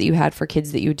fondness that you had for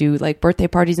kids that you do like birthday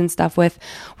parties and stuff with.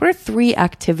 What are 3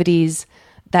 activities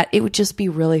that it would just be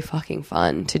really fucking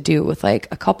fun to do with like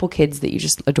a couple kids that you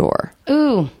just adore?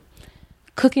 Ooh,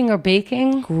 cooking or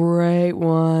baking. Great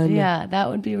one. Yeah, that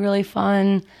would be really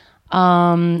fun.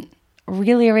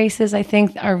 Relay races, I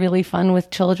think, are really fun with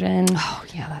children. Oh,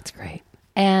 yeah, that's great.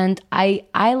 And I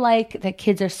like that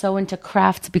kids are so into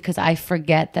crafts because I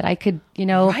forget that I could,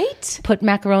 Right? put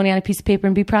macaroni on a piece of paper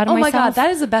and be proud of myself. Oh my God,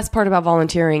 that is the best part about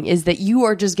volunteering is that you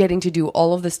are just getting to do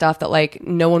all of the stuff that like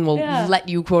no one will let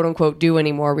you quote unquote do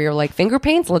anymore. We are like finger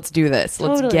paints, let's do this.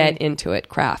 Let's get into it.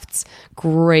 Crafts.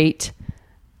 Great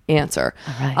answer.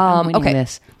 All right, I'm winning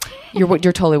this. You're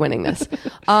totally winning this.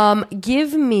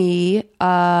 Give me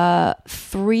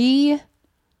 3.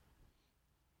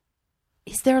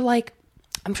 Is there like,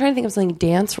 I'm trying to think of something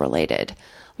dance related.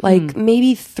 Like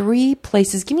maybe 3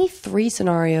 places. Give me 3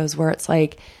 scenarios where it's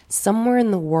like somewhere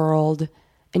in the world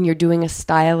and you're doing a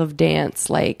style of dance,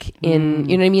 like in,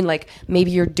 you know what I mean? Like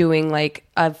maybe you're doing like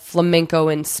a flamenco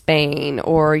in Spain,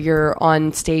 or you're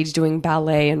on stage doing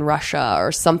ballet in Russia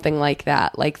or something like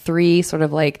that. Like 3 sort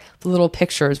of like little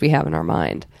pictures we have in our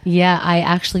mind. Yeah, I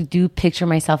actually do picture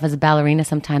myself as a ballerina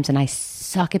sometimes, and I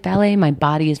suck at ballet. My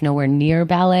body is nowhere near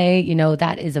ballet.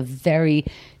 That is a very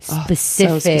specific.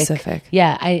 So specific.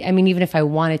 Yeah, I mean, even if I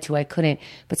wanted to, I couldn't.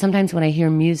 But sometimes when I hear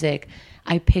music,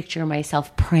 I picture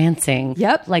myself prancing.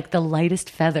 Yep. Like the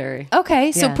lightest feather.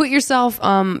 Okay, so Yeah. put yourself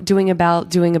doing a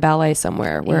ballet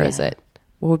somewhere. Where is it?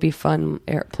 What would be a fun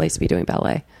place to be doing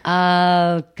ballet?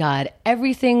 Oh, God.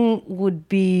 Everything would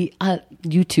be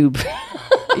YouTube.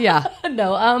 Yeah.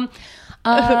 No,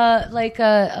 like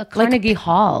a Carnegie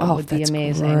Hall would be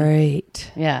amazing.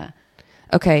 Great. Yeah.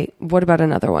 Okay, what about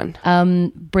another one?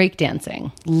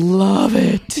 Breakdancing. Love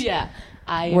it. Yeah.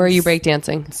 Where are you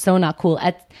breakdancing? So not cool.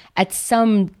 At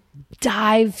some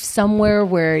dive somewhere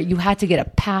where you had to get a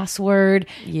password.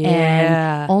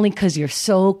 Yeah. And only because you're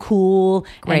so cool.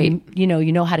 Great. And, you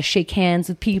know how to shake hands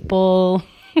with people.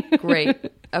 Great.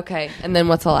 Okay, and then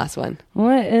what's the last one?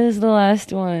 What is the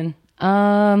last one?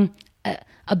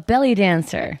 A belly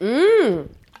dancer. Yeah.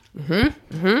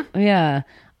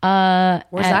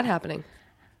 Where's that happening?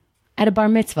 At a bar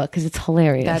mitzvah, because it's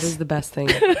hilarious. That is the best thing.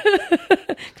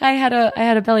 I had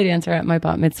a belly dancer at my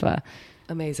bat mitzvah.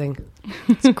 Amazing.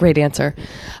 It's a great answer.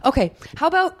 Okay, how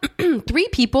about 3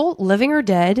 people, living or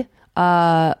dead,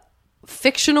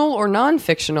 fictional or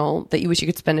non-fictional, that you wish you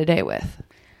could spend a day with?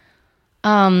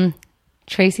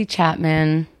 Tracy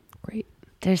Chapman. Great.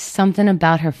 There's something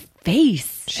about her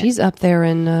face. She's up there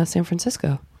in San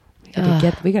Francisco.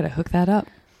 We gotta hook that up.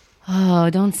 Oh,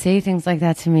 don't say things like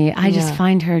that to me. I just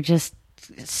find her just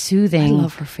soothing. I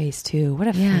love her face too. What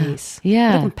a face.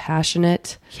 Yeah. What a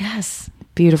compassionate. Yes.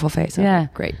 Beautiful face. Yeah.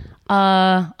 Great.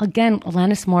 Again,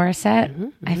 Alanis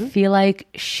Morissette. I feel like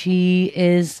she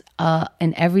is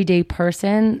an everyday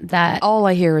person that... All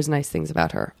I hear is nice things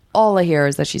about her. All I hear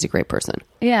is that she's a great person.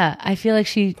 Yeah, I feel like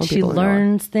she people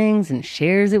learns things and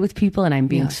shares it with people, and I'm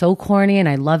being so corny, and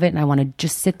I love it, and I want to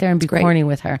just sit there and be corny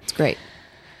with her. It's great.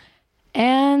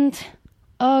 And,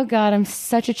 oh God, I'm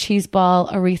such a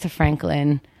cheeseball, Aretha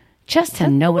Franklin. Just to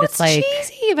know what it's like.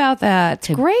 What's cheesy about that?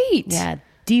 Great. Yeah,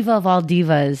 diva of all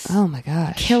divas. Oh my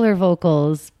gosh. Killer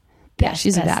vocals. Yeah,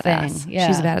 she's a badass. Thing. Yeah.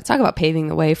 She's a badass. Talk about paving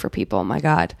the way for people. My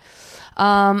God.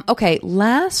 Okay,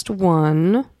 last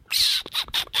one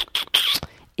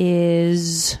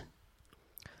is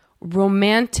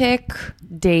romantic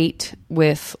date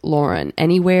with Lauren.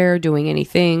 Anywhere, doing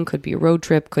anything. Could be a road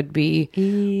trip. Could be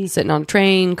sitting on a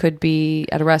train. Could be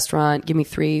at a restaurant. Give me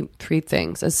three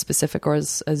things, as specific or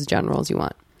as general as you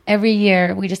want. Every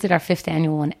year, we just did our 5th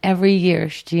annual one. Every year,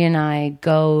 she and I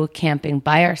go camping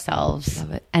by ourselves.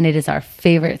 Love it. And it is our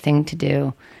favorite thing to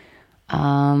do.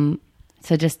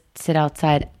 So just sit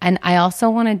outside. And I also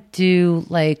want to do,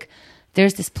 like,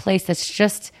 there's this place that's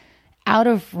just out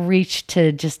of reach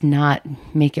to just not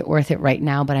make it worth it right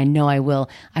now, but I know I will.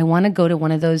 I want to go to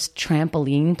one of those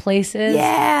trampoline places.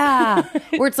 Yeah.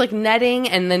 Where it's like netting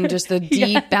and then just the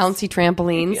deep, bouncy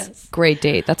trampolines. Yes. Great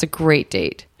date. That's a great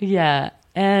date. Yeah.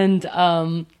 And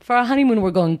for our honeymoon,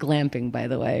 we're going glamping, by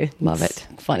the way. Love it.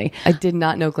 Funny. I did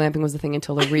not know glamping was the thing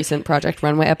until the recent Project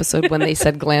Runway episode when they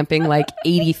said glamping like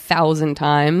 80,000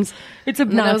 times. It's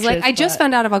obnoxious. And I was like, I just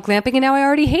found out about glamping and now I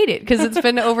already hate it because it's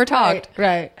been overtalked.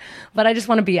 Right. But I just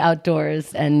want to be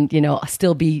outdoors and,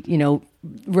 still be,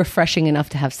 refreshing enough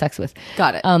to have sex with.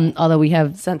 Got it. Although we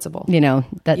have sensible.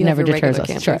 That You never have your deters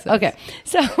regular us. Sure. camping Okay.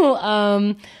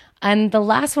 So, and the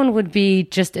last one would be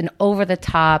just an over the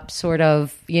top sort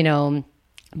of,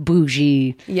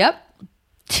 bougie. Yep.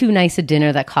 Too nice a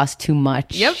dinner that costs too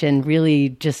much. Yep. And really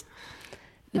just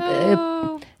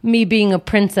me being a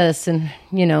princess and,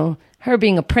 her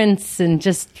being a prince and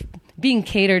just being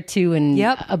catered to and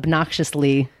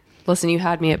obnoxiously. Listen, you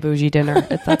had me at bougie dinner.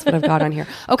 That's what I've got on here.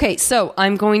 Okay, so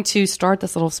I'm going to start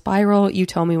this little spiral. You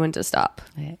tell me when to stop.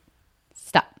 Okay.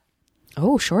 Stop.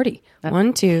 Oh, shorty.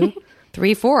 1, 2,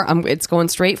 3, 4. It's going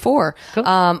straight 4. Cool.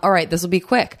 All right, this will be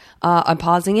quick. I'm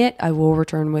pausing it. I will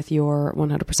return with your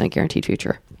 100% guaranteed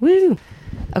future. Woo.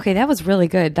 Okay, that was really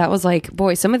good. That was like,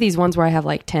 boy, some of these ones where I have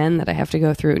like 10 that I have to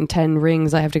go through and 10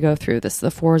 rings I have to go through. The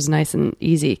 4 is nice and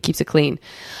easy. Keeps it clean.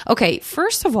 Okay,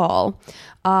 first of all,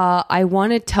 I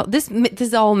want to tell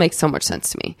this all makes so much sense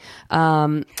to me.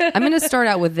 I'm going to start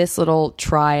out with this little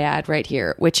triad right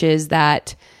here, which is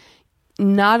that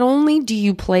not only do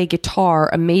you play guitar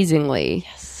amazingly,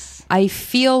 I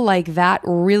feel like that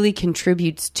really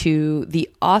contributes to the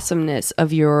awesomeness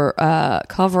of your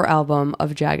cover album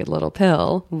of Jagged Little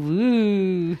Pill.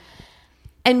 Woo.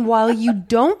 And while you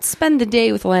don't spend the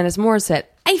day with Alanis Morissette,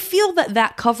 I feel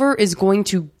that cover is going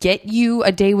to get you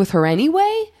a day with her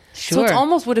anyway. Sure. So it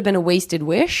almost would have been a wasted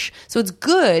wish. So it's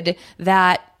good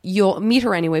that you'll meet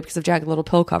her anyway because of Jagged Little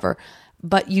Pill cover.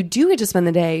 But you do get to spend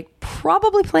the day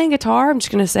probably playing guitar, I'm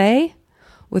just going to say,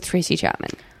 with Tracy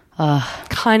Chapman.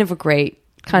 Kind of great.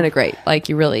 Like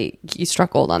you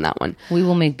struck gold on that one. We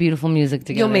will make beautiful music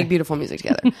together. You'll make beautiful music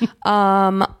together.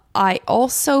 I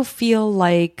also feel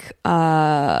like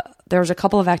there's a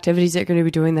couple of activities that you're going to be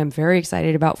doing that I'm very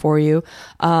excited about for you.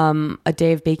 A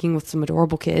day of baking with some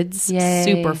adorable kids. Yay.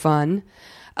 Super fun.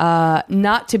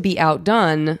 Not to be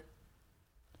outdone,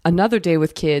 another day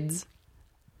with kids.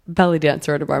 Belly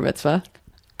dancer at a bar mitzvah.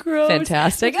 Gross.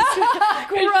 Fantastic. Gross. I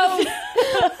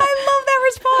love that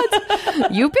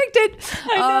response. You picked it.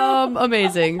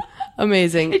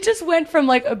 Amazing. It just went from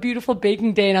like a beautiful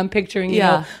baking day, and I'm picturing,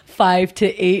 5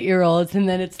 to 8-year-olds, and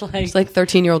then it's like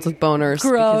 13-year-olds with boners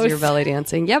gross. Because you're belly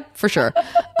dancing. Yep, for sure.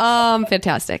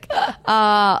 Fantastic.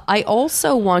 I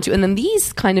also want to, and then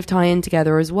these kind of tie in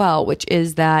together as well, which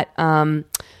is that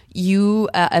you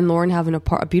and Lauren have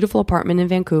a beautiful apartment in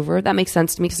Vancouver. That makes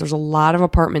sense to me because there's a lot of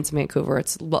apartments in Vancouver.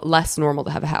 It's less normal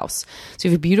to have a house. So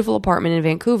you have a beautiful apartment in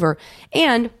Vancouver.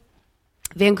 And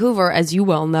Vancouver, as you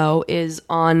well know, is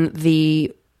on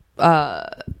the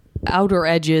outer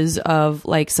edges of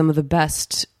like some of the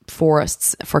best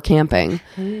forests for camping.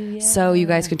 Yeah. So you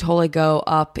guys can totally go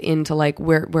up into like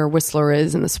where Whistler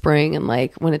is in the spring, and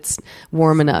like when it's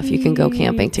warm enough, you can go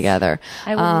camping together.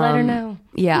 I will let her know.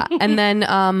 Yeah. And then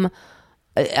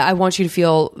I want you to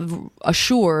feel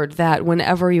assured that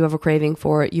whenever you have a craving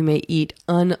for it, you may eat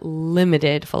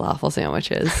unlimited falafel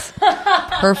sandwiches.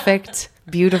 Perfect,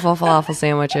 beautiful falafel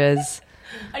sandwiches.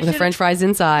 With the French fries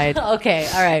inside. Okay,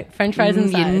 all right. French fries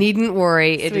inside. You needn't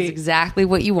worry. Sweet. It is exactly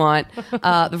what you want.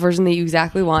 The version that you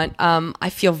exactly want. I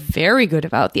feel very good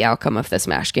about the outcome of this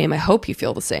MASH game. I hope you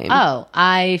feel the same. Oh,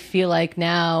 I feel like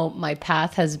now my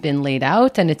path has been laid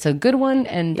out and it's a good one,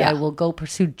 and I will go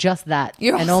pursue just that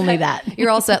and only that. You're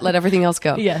all set. Let everything else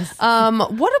go. Yes.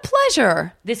 What a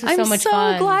pleasure. This was so much fun.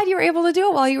 I'm so glad you were able to do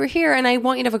it while you were here, and I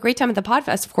want you to have a great time at the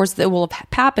Podfest. Of course, it will have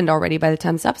happened already by the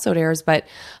time this episode airs, but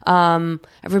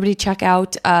everybody check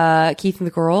out Keith and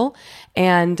the Girl,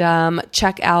 and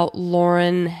check out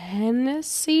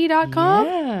LaurenHennessy.com.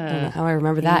 Yeah. I don't know how I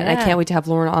remember that. And I can't wait to have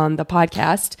Lauren on the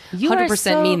podcast. You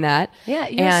 100% mean that. Yeah,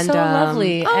 you're so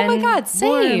lovely. Oh my God,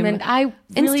 same. And I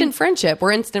instant friendship.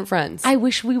 We're instant friends. I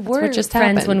wish we were just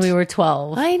friends happened. when we were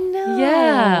 12. I know.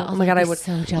 Yeah. Oh my God, I would.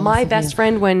 So jealous my of best you.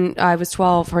 friend when I was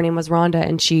 12, her name was Rhonda,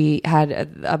 and she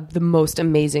had the most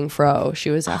amazing fro. She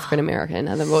was African American,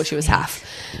 and she was half,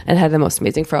 and had the most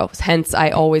amazing fro. Hence, I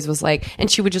always was like,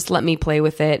 and she would just let me play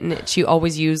with it, and she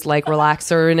always used like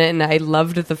relaxer in it, and I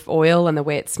loved the oil and the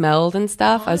way it smelled and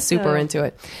stuff. I was super into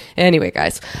it. Anyway,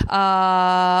 guys,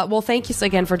 well, thank you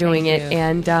again for doing it,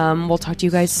 and we'll talk to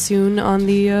you guys soon on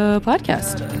the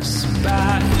podcast.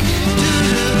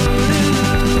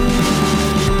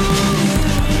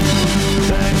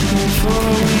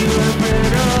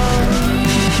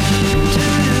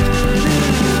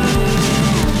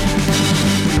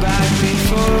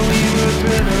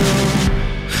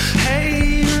 Hey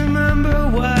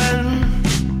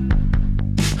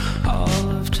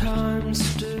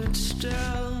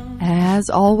As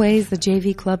always, the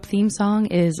JV Club theme song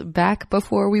is Back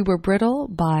Before We Were Brittle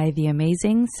by the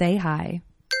amazing Say Hi.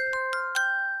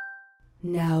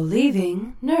 Now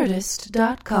leaving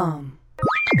Nerdist.com.